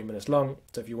 hour and 40 minutes long.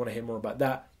 So if you want to hear more about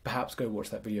that, perhaps go watch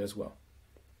that video as well.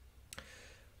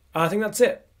 I think that's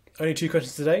it. Only 2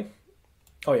 questions today.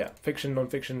 Oh yeah, fiction,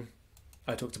 non-fiction.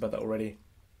 I talked about that already.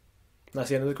 And that's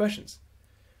the end of the questions.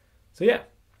 So yeah,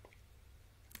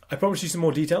 I promised you some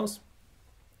more details.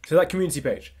 So that community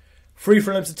page, free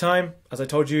for a limited time, as I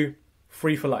told you,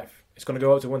 free for life. It's going to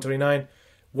go up to 129.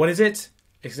 What is it?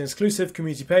 It's an exclusive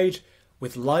community page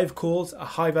with live calls, a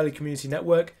high-value community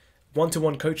network,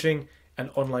 one-to-one coaching,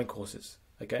 and online courses.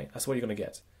 Okay, that's what you're going to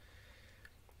get.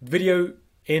 Video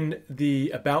in the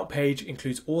About page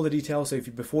includes all the details. So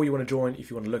before you want to join, if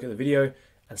you want to look at the video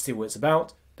and see what it's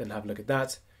about, then have a look at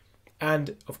that.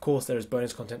 And of course, there is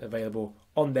bonus content available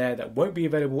on there that won't be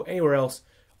available anywhere else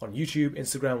on YouTube,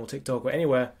 Instagram, or TikTok, or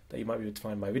anywhere that you might be able to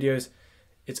find my videos.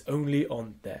 It's only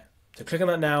on there. So click on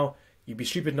that now. You'd be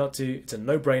stupid not to. It's a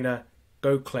no-brainer.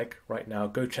 Go click right now.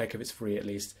 Go check if it's free at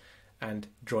least, and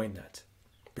join that,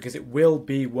 because it will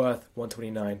be worth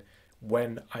 129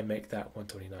 when I make that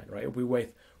 129. Right? It'll be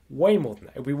worth way more than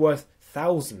that. It'll be worth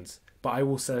thousands. But I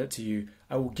will sell it to you.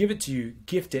 I will give it to you.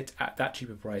 Gift it at that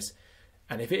cheaper price.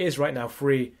 And if it is right now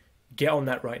free, get on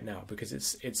that right now, because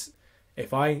it's.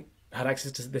 If I had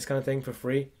access to this kind of thing for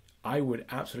free, I would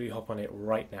absolutely hop on it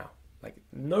right now. Like,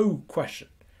 no question,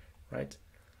 right?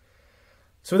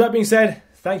 So with that being said,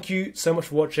 thank you so much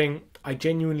for watching. I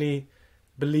genuinely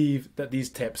believe that these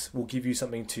tips will give you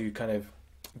something to kind of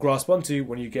grasp onto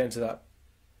when you get into that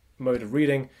mode of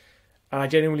reading. And I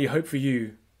genuinely hope for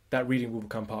you that reading will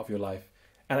become part of your life.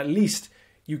 And at least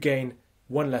you gain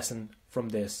one lesson from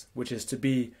this, which is to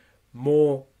be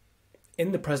more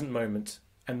in the present moment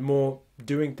and more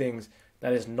doing things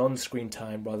that is non-screen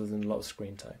time rather than a lot of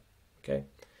screen time. Okay?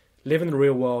 Live in the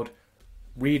real world,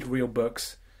 read real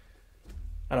books,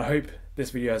 and I hope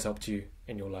this video has helped you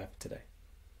in your life today.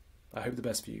 I hope the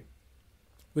best for you.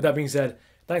 With that being said,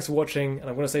 thanks for watching, and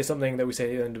I'm going to say something that we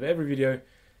say at the end of every video.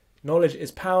 Knowledge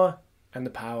is power, and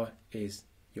the power is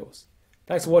yours.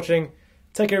 Thanks for watching.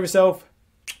 Take care of yourself.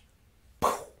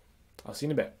 I'll see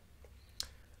you in a bit.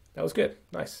 That was good.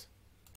 Nice.